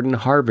Jordan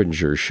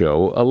Harbinger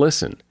Show a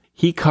listen.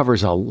 He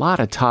covers a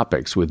lot of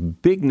topics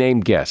with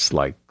big-name guests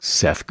like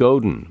Seth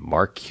Godin,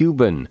 Mark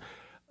Cuban,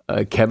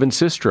 Kevin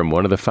Systrom,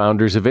 one of the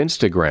founders of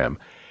Instagram.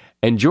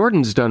 And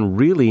Jordan's done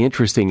really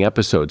interesting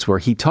episodes where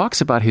he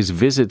talks about his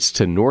visits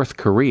to North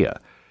Korea,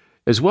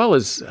 as well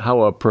as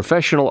how a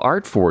professional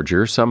art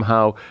forger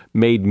somehow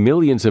made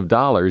millions of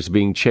dollars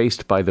being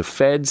chased by the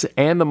feds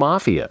and the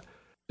mafia.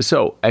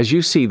 So, as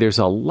you see, there's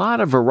a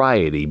lot of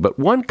variety, but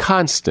one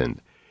constant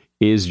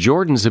is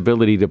Jordan's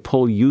ability to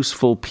pull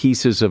useful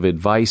pieces of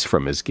advice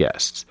from his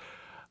guests.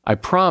 I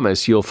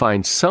promise you'll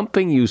find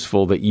something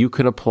useful that you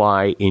can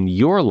apply in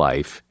your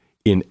life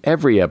in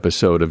every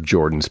episode of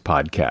Jordan's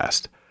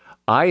podcast.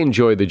 I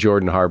enjoy the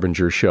Jordan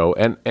Harbinger Show,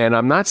 and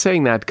I'm not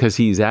saying that because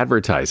he's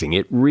advertising.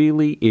 It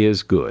really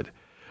is good.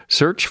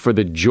 Search for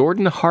the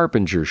Jordan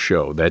Harbinger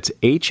Show. That's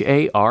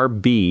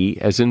Harb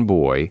as in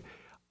boy,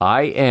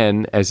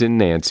 IN as in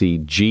Nancy,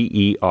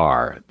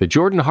 GER. The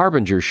Jordan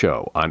Harbinger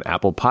Show on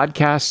Apple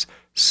Podcasts,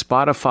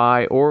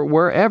 Spotify, or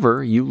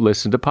wherever you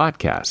listen to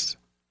podcasts.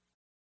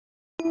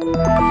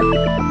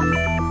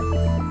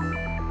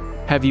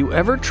 Have you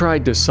ever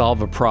tried to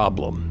solve a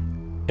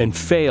problem and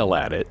fail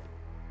at it,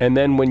 and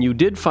then when you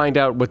did find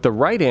out what the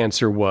right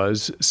answer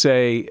was,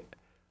 say,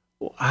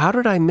 how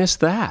did I miss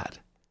that?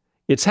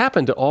 It's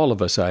happened to all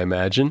of us, I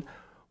imagine.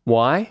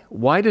 Why?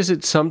 Why does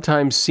it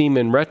sometimes seem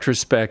in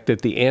retrospect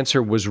that the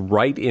answer was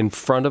right in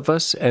front of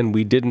us and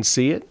we didn't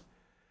see it?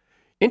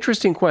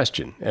 Interesting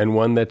question, and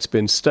one that's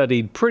been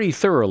studied pretty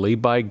thoroughly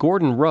by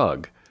Gordon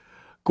Rugg.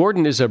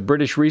 Gordon is a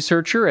British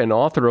researcher and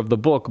author of the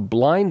book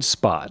Blind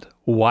Spot: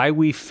 Why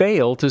We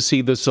Fail to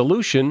See the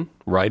Solution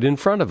Right in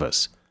Front of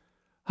Us.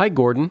 Hi,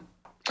 Gordon.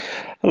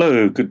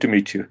 Hello, good to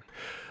meet you.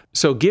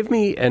 So give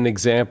me an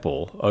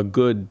example, a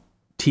good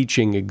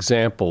teaching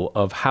example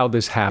of how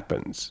this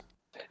happens.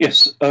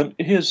 Yes,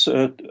 here's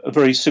a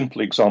very simple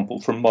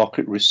example from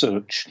market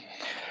research.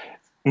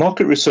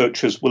 Market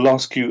researchers will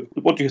ask you,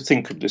 what do you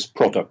think of this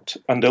product?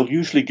 And they'll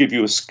usually give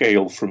you a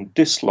scale from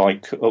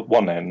dislike at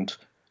one end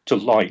to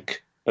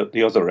like at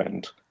the other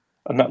end.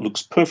 And that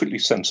looks perfectly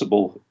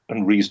sensible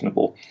and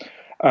reasonable.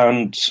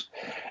 And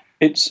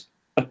it's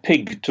a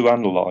pig to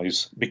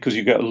analyze because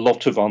you get a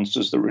lot of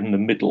answers that are in the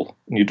middle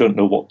and you don't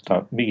know what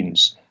that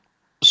means.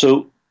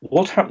 So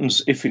what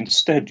happens if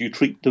instead you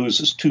treat those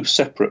as two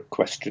separate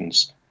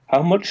questions?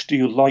 How much do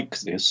you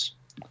like this?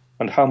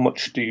 And how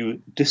much do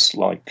you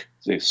dislike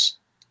this?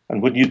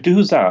 And when you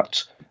do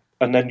that,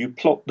 and then you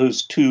plot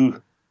those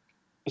two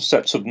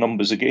sets of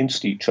numbers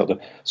against each other,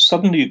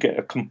 suddenly you get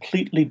a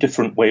completely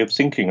different way of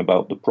thinking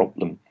about the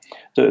problem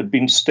that had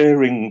been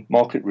staring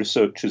market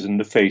researchers in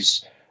the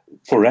face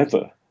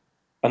forever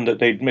and that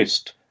they'd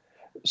missed.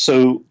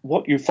 So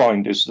what you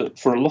find is that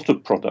for a lot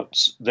of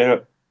products,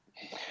 they're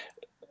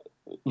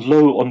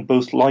low on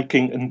both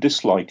liking and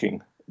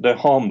disliking. They're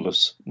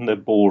harmless and they're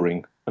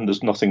boring and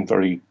there's nothing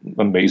very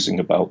amazing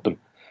about them.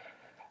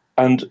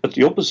 And at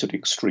the opposite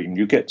extreme,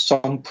 you get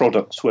some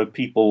products where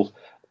people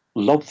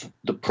love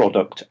the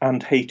product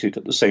and hate it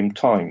at the same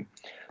time.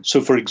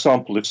 So, for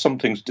example, if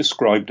something's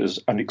described as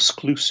an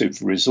exclusive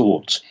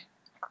resort,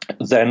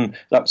 then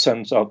that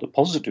sends out the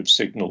positive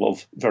signal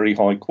of very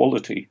high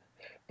quality,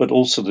 but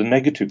also the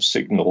negative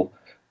signal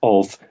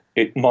of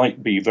it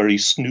might be very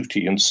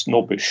snooty and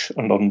snobbish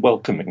and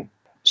unwelcoming.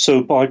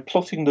 So by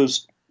plotting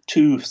those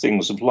two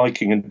things of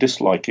liking and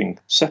disliking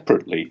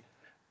separately,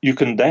 you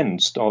can then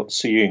start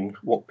seeing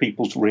what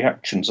people's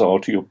reactions are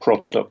to your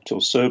product or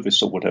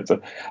service or whatever,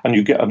 and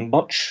you get a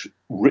much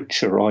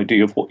richer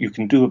idea of what you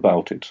can do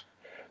about it.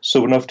 So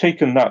when I've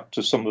taken that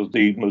to some of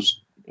the most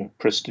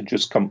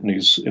prestigious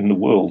companies in the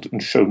world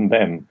and shown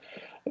them,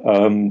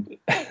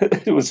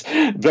 it was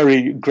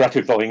very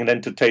gratifying and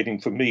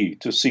entertaining for me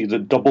to see the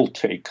double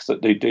take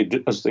that they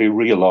did as they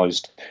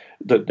realized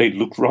that they'd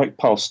looked right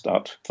past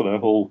that for their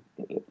whole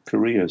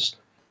careers.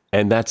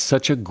 And that's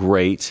such a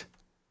great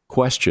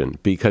question,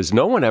 because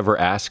no one ever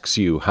asks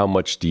you how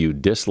much do you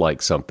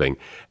dislike something,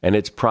 and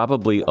it's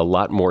probably a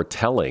lot more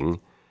telling,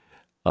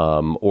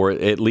 or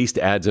at least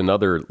adds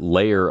another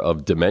layer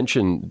of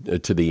dimension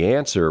to the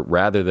answer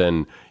rather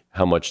than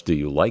how much do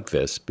you like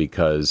this,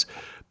 because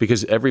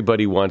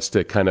everybody wants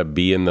to kind of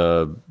be in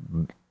the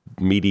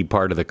meaty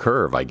part of the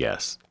curve, I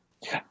guess.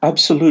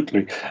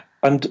 Absolutely.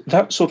 And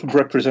that sort of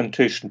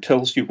representation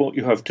tells you what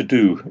you have to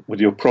do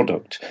with your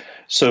product.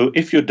 So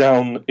if you're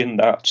down in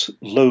that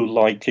low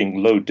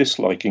liking, low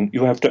disliking,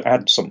 you have to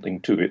add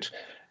something to it.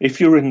 If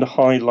you're in the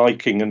high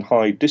liking and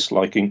high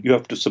disliking, you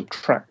have to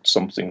subtract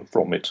something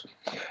from it.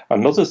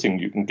 Another thing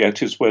you can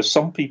get is where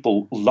some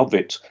people love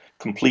it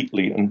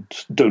completely and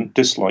don't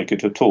dislike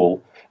it at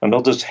all, and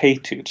others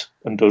hate it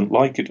and don't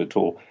like it at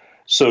all.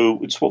 So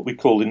it's what we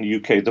call in the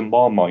UK the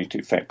Marmite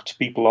effect.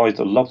 People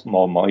either love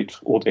Marmite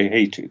or they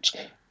hate it.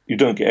 You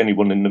don't get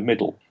anyone in the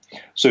middle.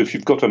 So if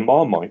you've got a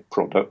Marmite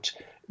product,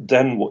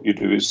 then what you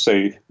do is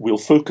say, we'll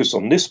focus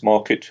on this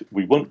market.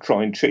 We won't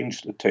try and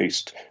change the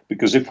taste,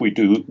 because if we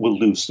do, we'll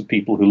lose the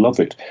people who love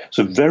it.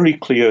 So very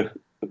clear,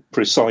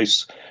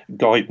 precise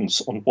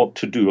guidance on what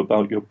to do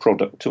about your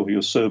product or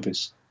your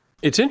service.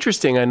 It's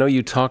interesting. I know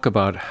you talk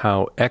about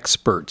how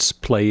experts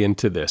play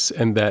into this,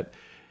 and that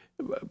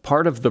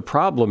part of the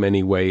problem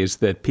anyway is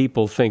that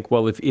people think,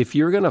 well, if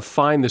you're going to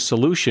find the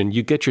solution,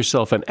 you get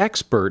yourself an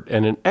expert,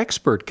 and an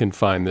expert can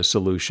find the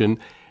solution,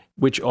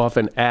 which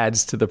often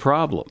adds to the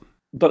problem.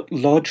 But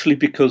largely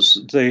because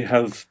they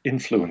have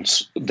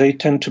influence. They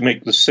tend to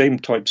make the same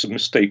types of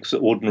mistakes that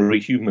ordinary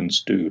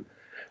humans do.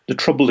 The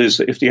trouble is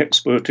that if the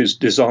expert is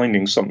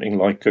designing something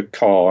like a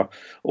car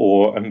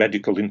or a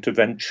medical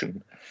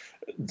intervention,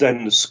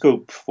 then the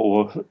scope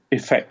for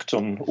effect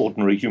on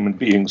ordinary human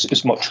beings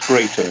is much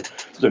greater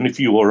than if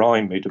you or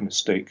I made a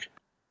mistake.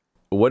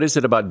 What is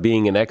it about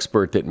being an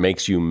expert that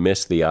makes you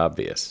miss the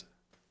obvious?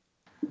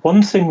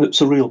 One thing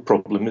that's a real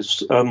problem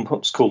is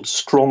what's called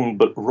strong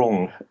but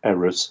wrong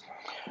errors.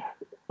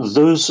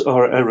 Those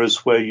are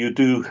errors where you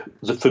do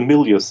the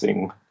familiar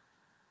thing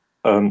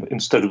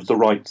instead of the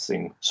right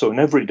thing. So an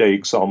everyday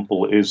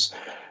example is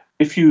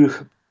if you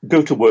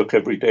go to work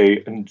every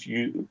day and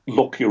you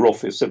lock your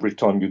office every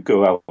time you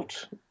go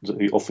out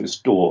the office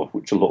door,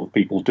 which a lot of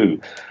people do,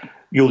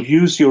 you'll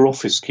use your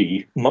office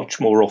key much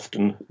more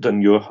often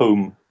than your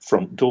home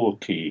front door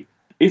key.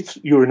 If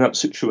you're in that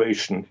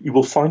situation, you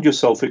will find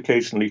yourself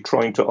occasionally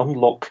trying to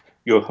unlock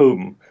your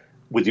home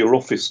with your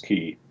office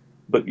key,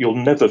 but you'll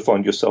never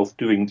find yourself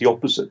doing the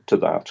opposite to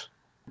that.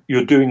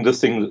 You're doing the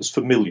thing that's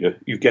familiar.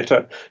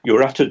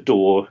 You're at a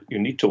door, you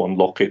need to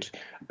unlock it,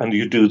 and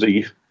you do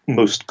the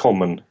most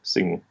common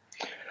thing.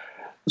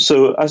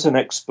 So as an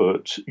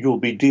expert, you'll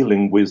be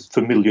dealing with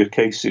familiar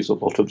cases a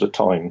lot of the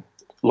time,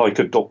 like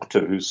a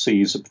doctor who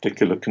sees a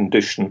particular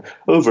condition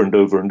over and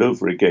over and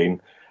over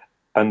again,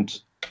 and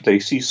they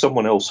see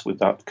someone else with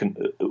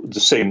the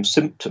same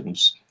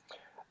symptoms,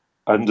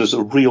 and there's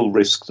a real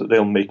risk that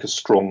they'll make a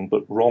strong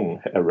but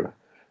wrong error.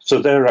 So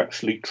they're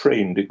actually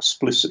trained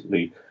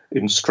explicitly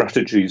in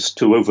strategies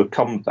to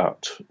overcome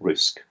that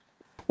risk.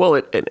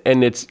 Well,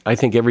 I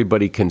think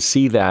everybody can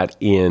see that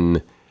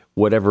in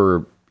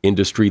whatever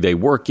industry they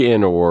work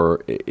in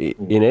or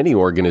in any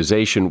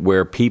organization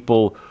where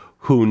people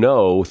who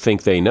know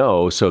think they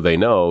know, so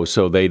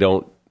they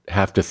don't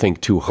have to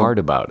think too hard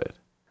about it.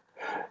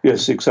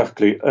 Yes,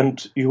 exactly.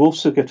 And you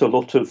also get a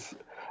lot of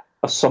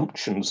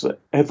assumptions that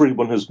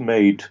everyone has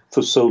made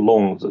for so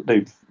long that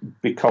they've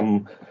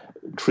become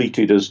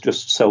treated as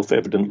just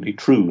self-evidently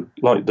true,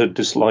 like the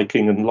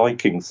disliking and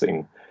liking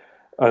thing.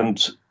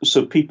 And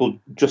so people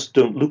just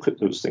don't look at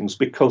those things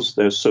because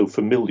they're so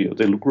familiar.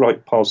 They look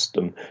right past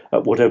them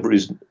at whatever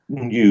is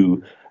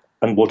new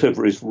and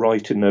whatever is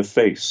right in their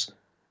face,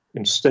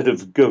 instead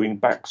of going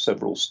back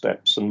several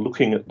steps and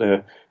looking at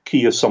their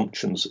key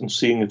assumptions and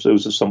seeing if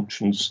those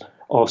assumptions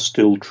are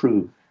still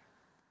true.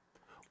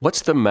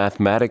 What's the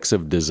mathematics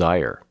of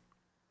desire?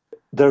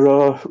 There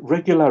are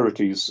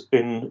regularities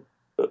in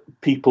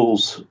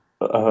people's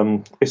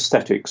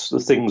aesthetics, the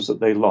things that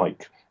they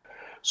like.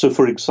 So,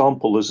 for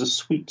example, there's a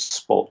sweet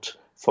spot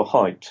for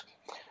height,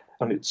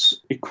 and it's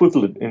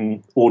equivalent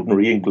in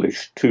ordinary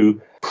English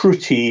to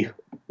pretty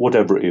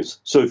whatever it is.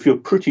 So if you're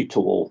pretty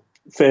tall,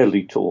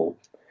 fairly tall,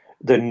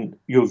 then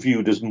you're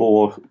viewed as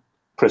more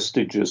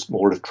prestigious,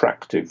 more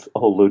attractive, a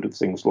whole load of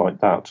things like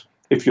that.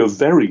 If you're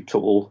very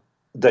tall,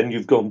 then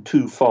you've gone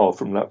too far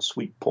from that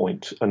sweet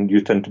point, and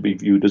you tend to be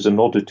viewed as an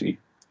oddity.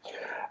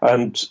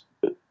 And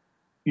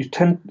you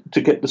tend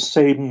to get the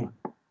same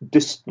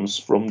distance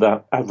from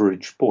that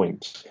average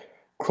point,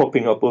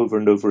 cropping up over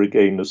and over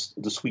again as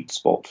the sweet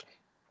spot.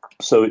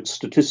 So it's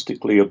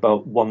statistically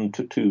about 1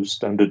 to 2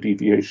 standard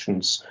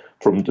deviations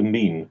from the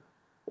mean,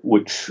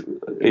 which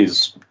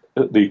is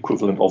the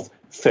equivalent of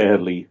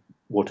fairly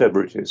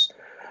whatever it is.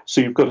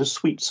 So you've got a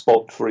sweet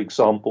spot, for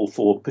example,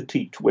 for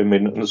petite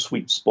women and a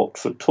sweet spot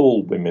for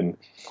tall women,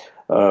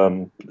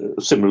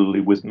 similarly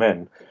with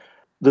men.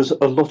 There's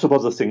a lot of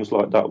other things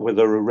like that where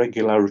there are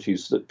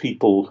irregularities that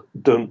people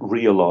don't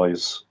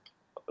realize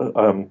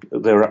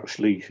they're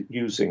actually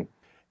using.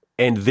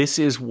 And this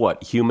is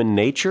what? Human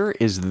nature?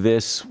 Is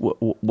this,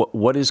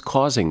 what is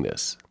causing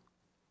this?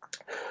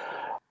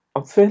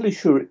 I'm fairly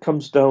sure it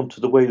comes down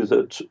to the way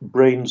that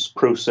brains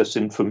process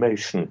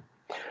information.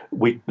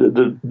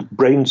 The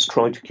brains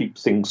try to keep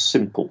things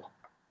simple.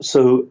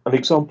 So an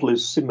example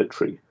is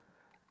symmetry.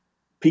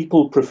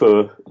 People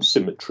prefer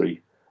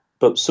symmetry,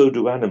 but so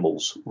do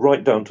animals,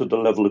 right down to the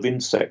level of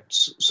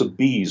insects. So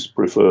bees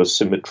prefer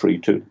symmetry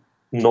to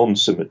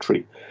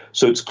non-symmetry.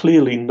 So it's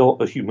clearly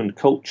not a human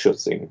culture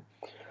thing.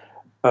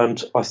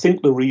 And I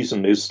think the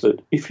reason is that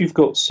if you've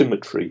got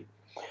symmetry,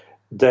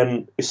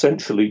 then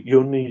essentially you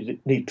only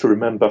need to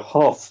remember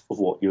half of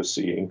what you're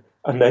seeing,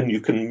 and then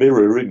you can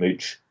mirror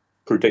image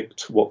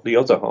predict what the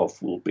other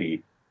half will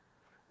be.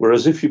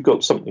 Whereas if you've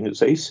got something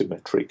that's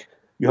asymmetric,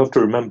 you have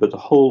to remember the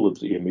whole of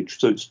the image,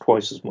 so it's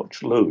twice as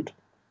much load.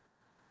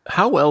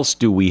 How else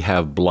do we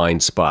have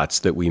blind spots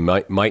that we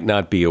might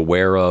not be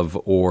aware of,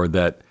 or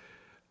that,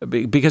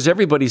 because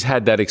everybody's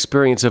had that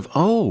experience of,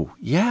 oh,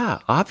 yeah,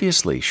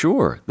 obviously,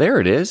 sure, there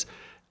it is,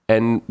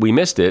 and we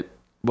missed it,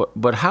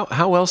 but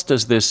how else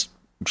does this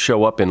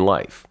show up in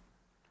life?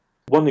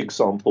 One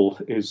example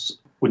is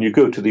when you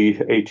go to the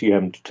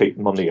ATM to take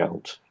money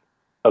out.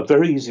 A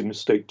very easy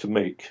mistake to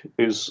make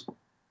is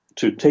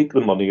to take the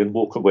money and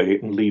walk away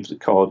and leave the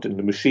card in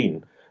the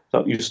machine.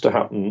 That used to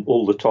happen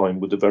all the time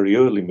with the very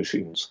early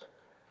machines.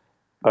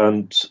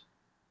 And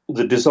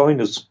the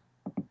designers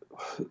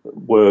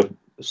were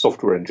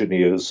software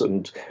engineers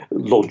and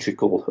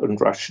logical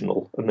and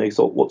rational, and they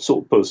thought, what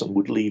sort of person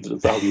would leave the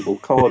valuable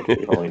card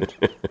behind?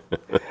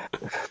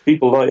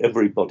 People like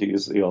everybody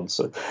is the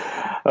answer.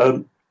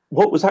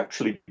 What was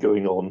actually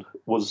going on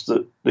was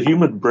that the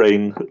human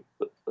brain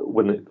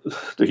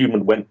the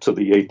human went to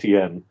the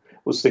ATM,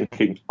 was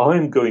thinking,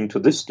 I'm going to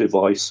this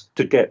device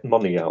to get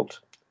money out.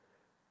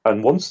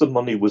 And once the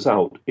money was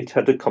out, it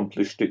had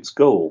accomplished its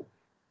goal.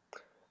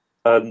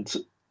 And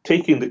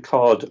taking the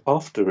card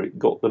after it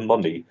got the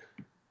money,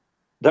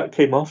 that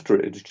came after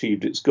it had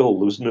achieved its goal.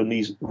 There was no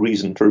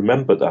reason to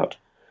remember that.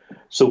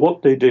 So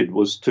what they did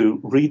was to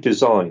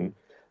redesign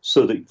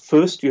so that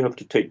first you have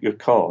to take your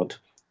card,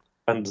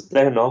 and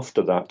then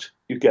after that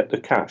you get the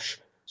cash.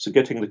 So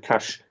getting the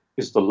cash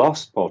is the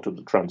last part of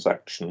the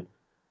transaction,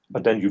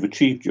 and then you've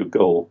achieved your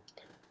goal.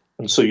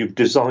 And so you've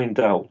designed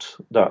out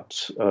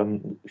that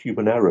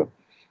human error.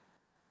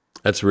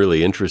 That's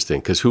really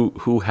interesting, because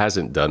who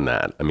hasn't done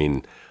that? I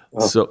mean,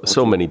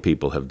 so many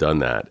people have done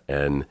that,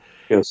 and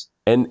yes,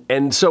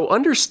 and so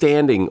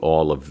understanding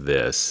all of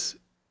this,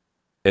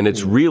 and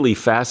it's really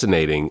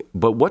fascinating.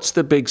 But what's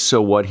the big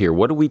so what here?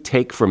 What do we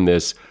take from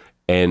this,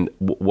 and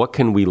what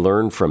can we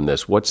learn from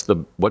this? What's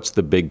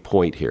the big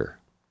point here?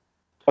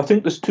 I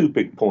think there's two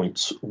big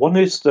points. One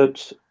is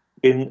that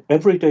in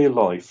everyday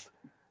life,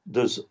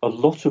 there's a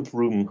lot of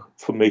room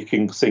for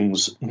making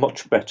things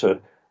much better,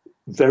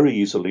 very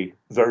easily,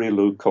 very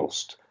low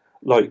cost,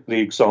 like the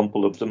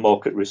example of the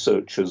market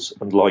researchers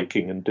and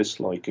liking and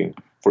disliking,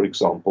 for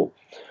example.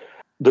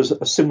 There's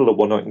a similar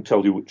one I can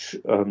tell you, which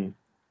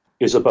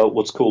is about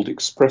what's called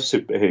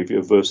expressive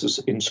behavior versus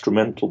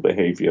instrumental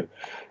behavior.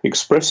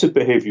 Expressive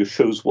behavior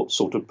shows what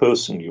sort of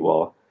person you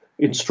are.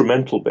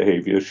 Instrumental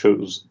behavior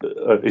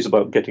is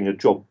about getting a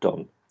job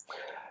done.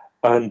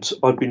 And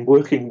I've been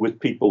working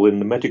with people in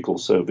the medical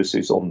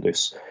services on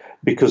this,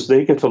 because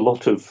they get a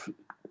lot of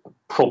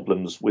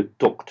problems with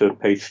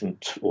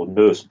doctor-patient or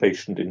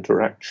nurse-patient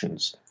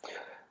interactions.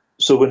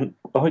 So when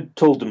I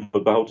told them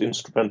about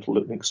instrumental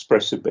and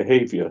expressive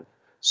behavior,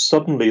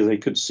 suddenly they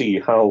could see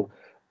how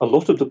a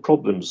lot of the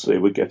problems they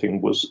were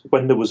getting was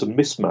when there was a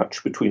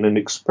mismatch between an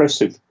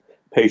expressive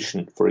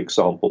patient, for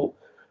example,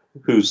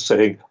 who's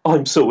saying,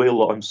 I'm so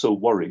ill, I'm so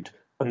worried,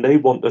 and they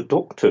want a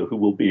doctor who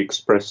will be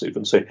expressive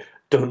and say,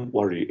 don't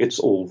worry, it's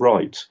all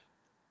right.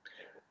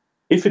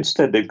 If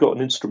instead they've got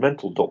an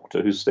instrumental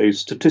doctor who says,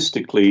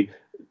 statistically,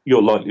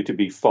 you're likely to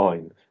be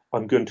fine,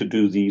 I'm going to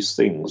do these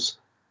things,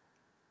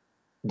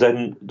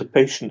 then the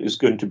patient is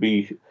going to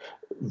be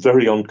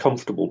very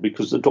uncomfortable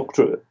because the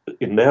doctor,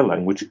 in their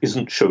language,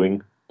 isn't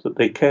showing that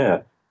they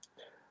care.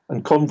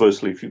 And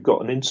conversely, if you've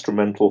got an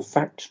instrumental,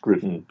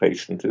 fact-driven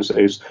patient who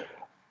says,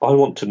 I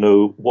want to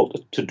know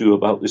what to do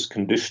about this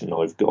condition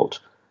I've got,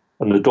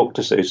 and the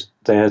doctor says,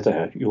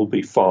 there, you'll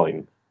be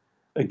fine,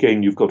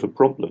 again, you've got a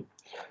problem.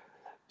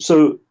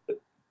 So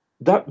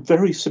that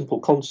very simple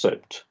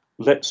concept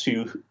lets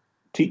you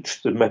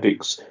teach the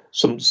medics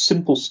some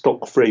simple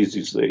stock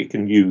phrases that you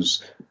can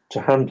use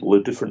to handle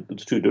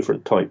the two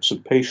different types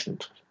of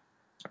patient.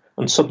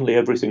 And suddenly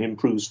everything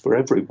improves for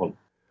everyone.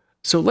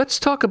 So let's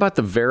talk about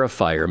the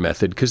verifier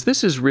method, because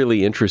this is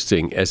really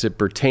interesting as it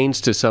pertains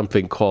to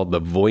something called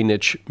the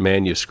Voynich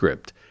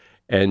manuscript.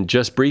 And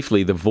just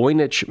briefly, the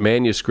Voynich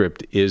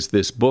manuscript is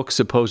this book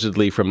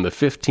supposedly from the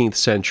 15th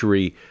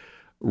century,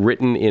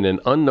 written in an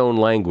unknown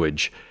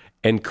language,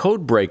 and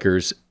code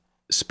breakers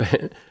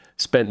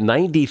spent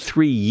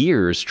 93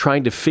 years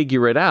trying to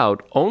figure it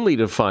out, only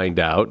to find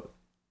out,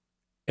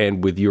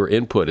 and with your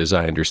input as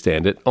I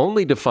understand it,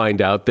 only to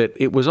find out that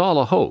it was all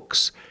a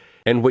hoax.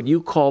 And what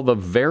you call the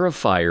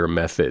verifier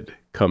method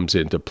comes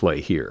into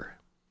play here.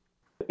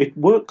 It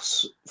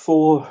works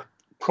for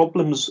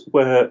problems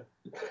where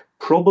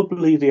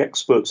probably the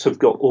experts have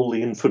got all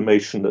the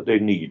information that they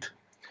need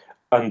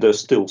and they're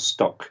still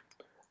stuck,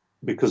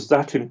 because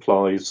that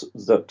implies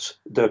that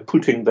they're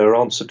putting their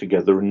answer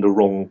together in the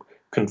wrong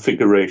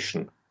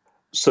configuration.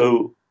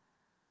 So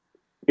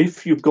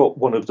if you've got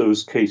one of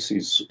those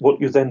cases, what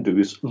you then do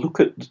is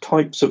look at the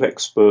types of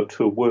expert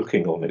who are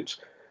working on it,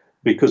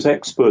 because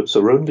experts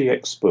are only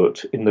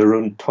expert in their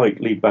own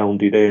tightly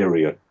bounded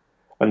area.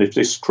 And if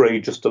they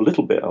stray just a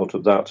little bit out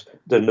of that,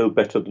 they're no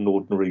better than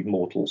ordinary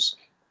mortals.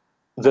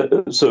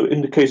 So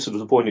in the case of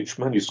the Voynich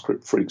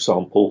manuscript, for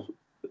example,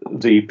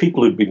 the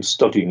people who'd been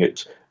studying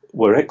it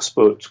were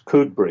expert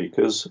code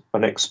breakers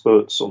and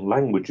experts on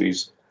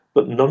languages,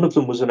 but none of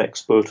them was an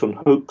expert on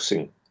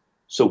hoaxing.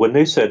 So when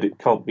they said it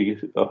can't be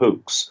a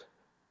hoax,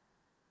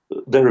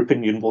 their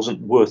opinion wasn't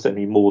worth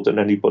any more than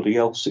anybody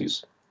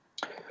else's.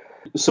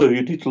 So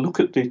you need to look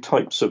at the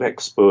types of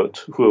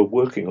expert who are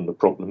working on the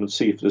problem and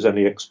see if there's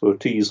any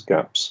expertise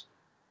gaps.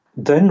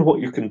 Then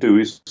what you can do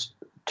is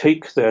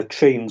take their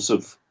chains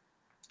of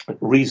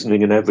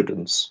reasoning and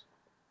evidence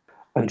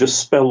and just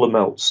spell them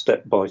out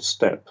step by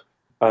step.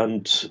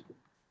 And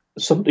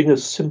something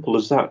as simple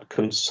as that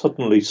can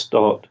suddenly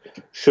start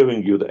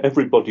showing you that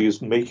everybody is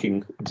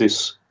making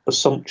this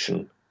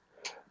assumption,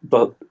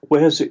 but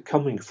where's it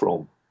coming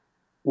from?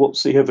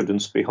 What's the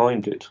evidence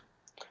behind it?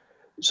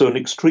 So an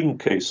extreme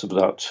case of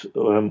that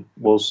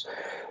was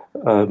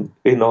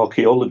in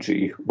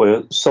archaeology,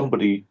 where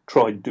somebody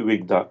tried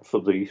doing that for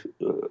the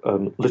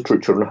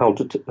literature on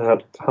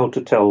how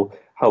to tell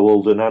how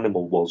old an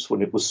animal was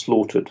when it was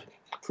slaughtered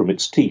from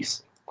its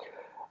teeth.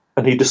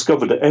 And he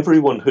discovered that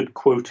everyone had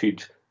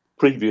quoted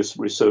previous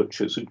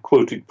researchers who'd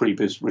quoted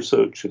previous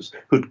researchers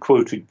who'd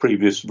quoted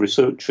previous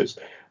researchers,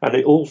 and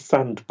it all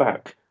fanned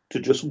back to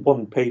just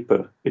one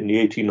paper in the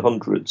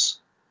 1800s,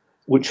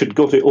 which had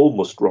got it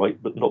almost right,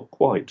 but not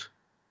quite.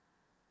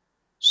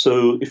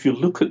 So if you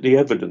look at the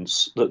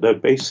evidence that they're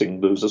basing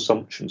those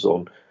assumptions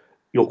on,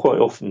 you'll quite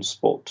often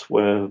spot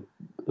where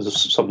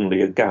there's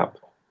suddenly a gap.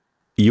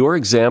 Your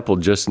example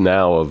just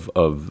now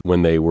of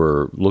when they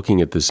were looking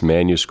at this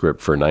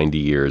manuscript for 90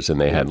 years and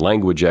they had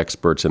language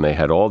experts and they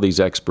had all these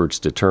experts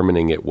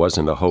determining it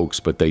wasn't a hoax,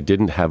 but they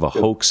didn't have a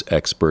hoax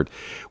expert.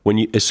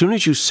 As soon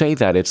as you say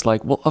that, it's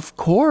like, well, of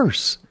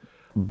course.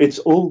 It's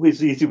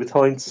always easy with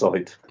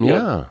hindsight.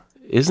 Yeah.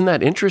 Isn't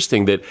that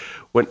interesting that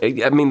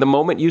the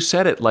moment you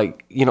said it,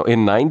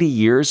 in 90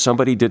 years,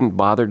 somebody didn't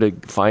bother to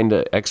find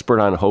an expert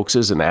on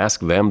hoaxes and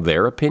ask them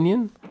their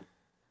opinion?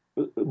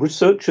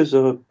 Researchers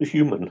are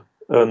human,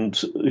 and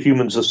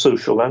humans are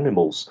social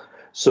animals.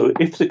 So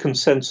if the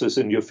consensus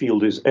in your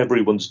field is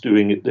everyone's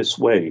doing it this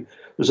way,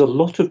 there's a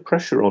lot of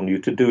pressure on you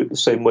to do it the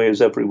same way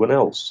as everyone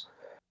else.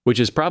 Which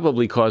has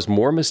probably caused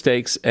more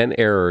mistakes and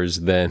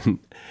errors than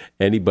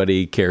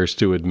anybody cares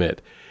to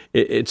admit.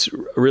 It's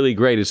really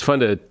great. It's fun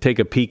to take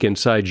a peek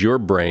inside your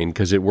brain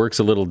because it works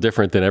a little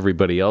different than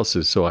everybody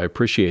else's, so I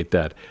appreciate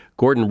that.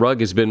 Gordon Rugg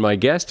has been my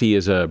guest. He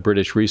is a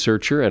British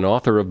researcher and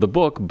author of the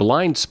book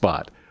Blind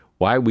Spot: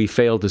 Why We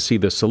Fail to See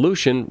the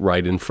Solution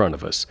Right in Front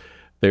of Us.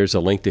 There's a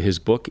link to his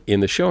book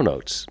in the show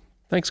notes.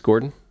 Thanks,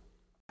 Gordon.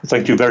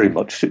 Thank you very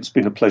much. It's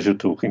been a pleasure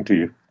talking to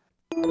you.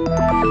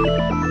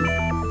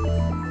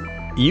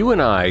 You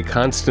and I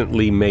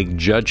constantly make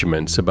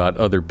judgments about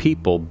other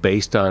people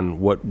based on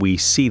what we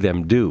see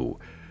them do.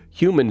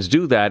 Humans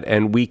do that,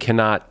 and we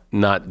cannot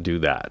not do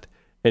that.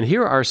 And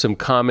here are some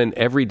common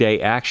everyday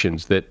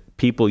actions that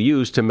people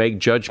use to make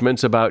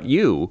judgments about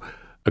you,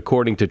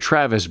 according to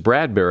Travis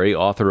Bradberry,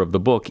 author of the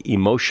book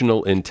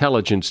Emotional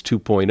Intelligence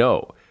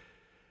 2.0.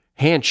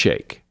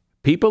 Handshake.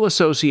 People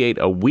associate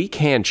a weak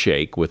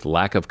handshake with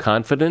lack of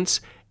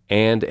confidence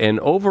and an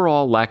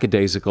overall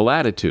lackadaisical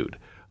attitude.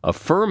 A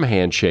firm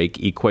handshake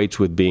equates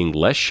with being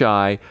less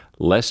shy,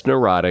 less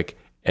neurotic,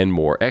 and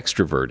more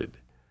extroverted.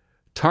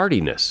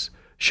 Tardiness.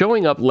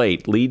 Showing up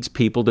late leads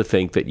people to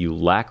think that you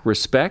lack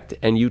respect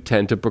and you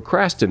tend to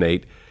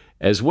procrastinate,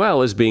 as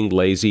well as being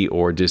lazy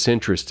or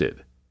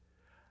disinterested.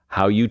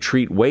 How you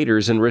treat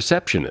waiters and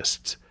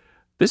receptionists.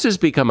 This has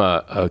become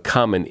a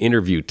common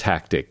interview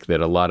tactic that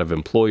a lot of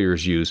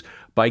employers use.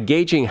 By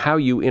gauging how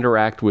you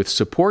interact with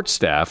support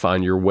staff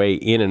on your way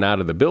in and out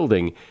of the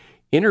building,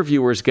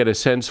 interviewers get a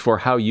sense for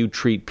how you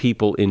treat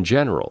people in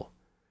general.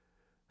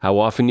 How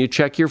often you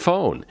check your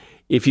phone.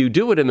 If you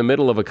do it in the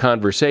middle of a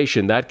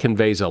conversation, that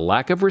conveys a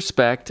lack of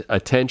respect,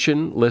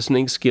 attention,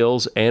 listening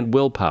skills, and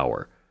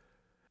willpower.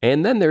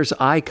 And then there's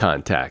eye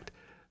contact.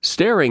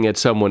 Staring at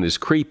someone is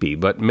creepy,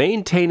 but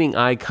maintaining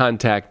eye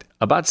contact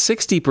about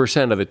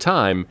 60% of the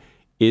time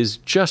is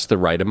just the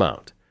right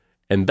amount.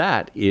 And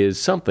that is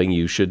something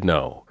you should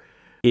know.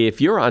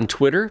 If you're on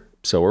Twitter,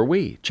 so are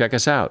we. Check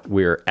us out.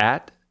 We're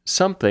at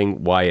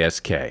Something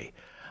YSK.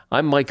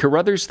 I'm Mike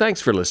Carruthers.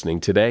 Thanks for listening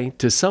today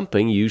to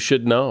Something You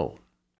Should Know.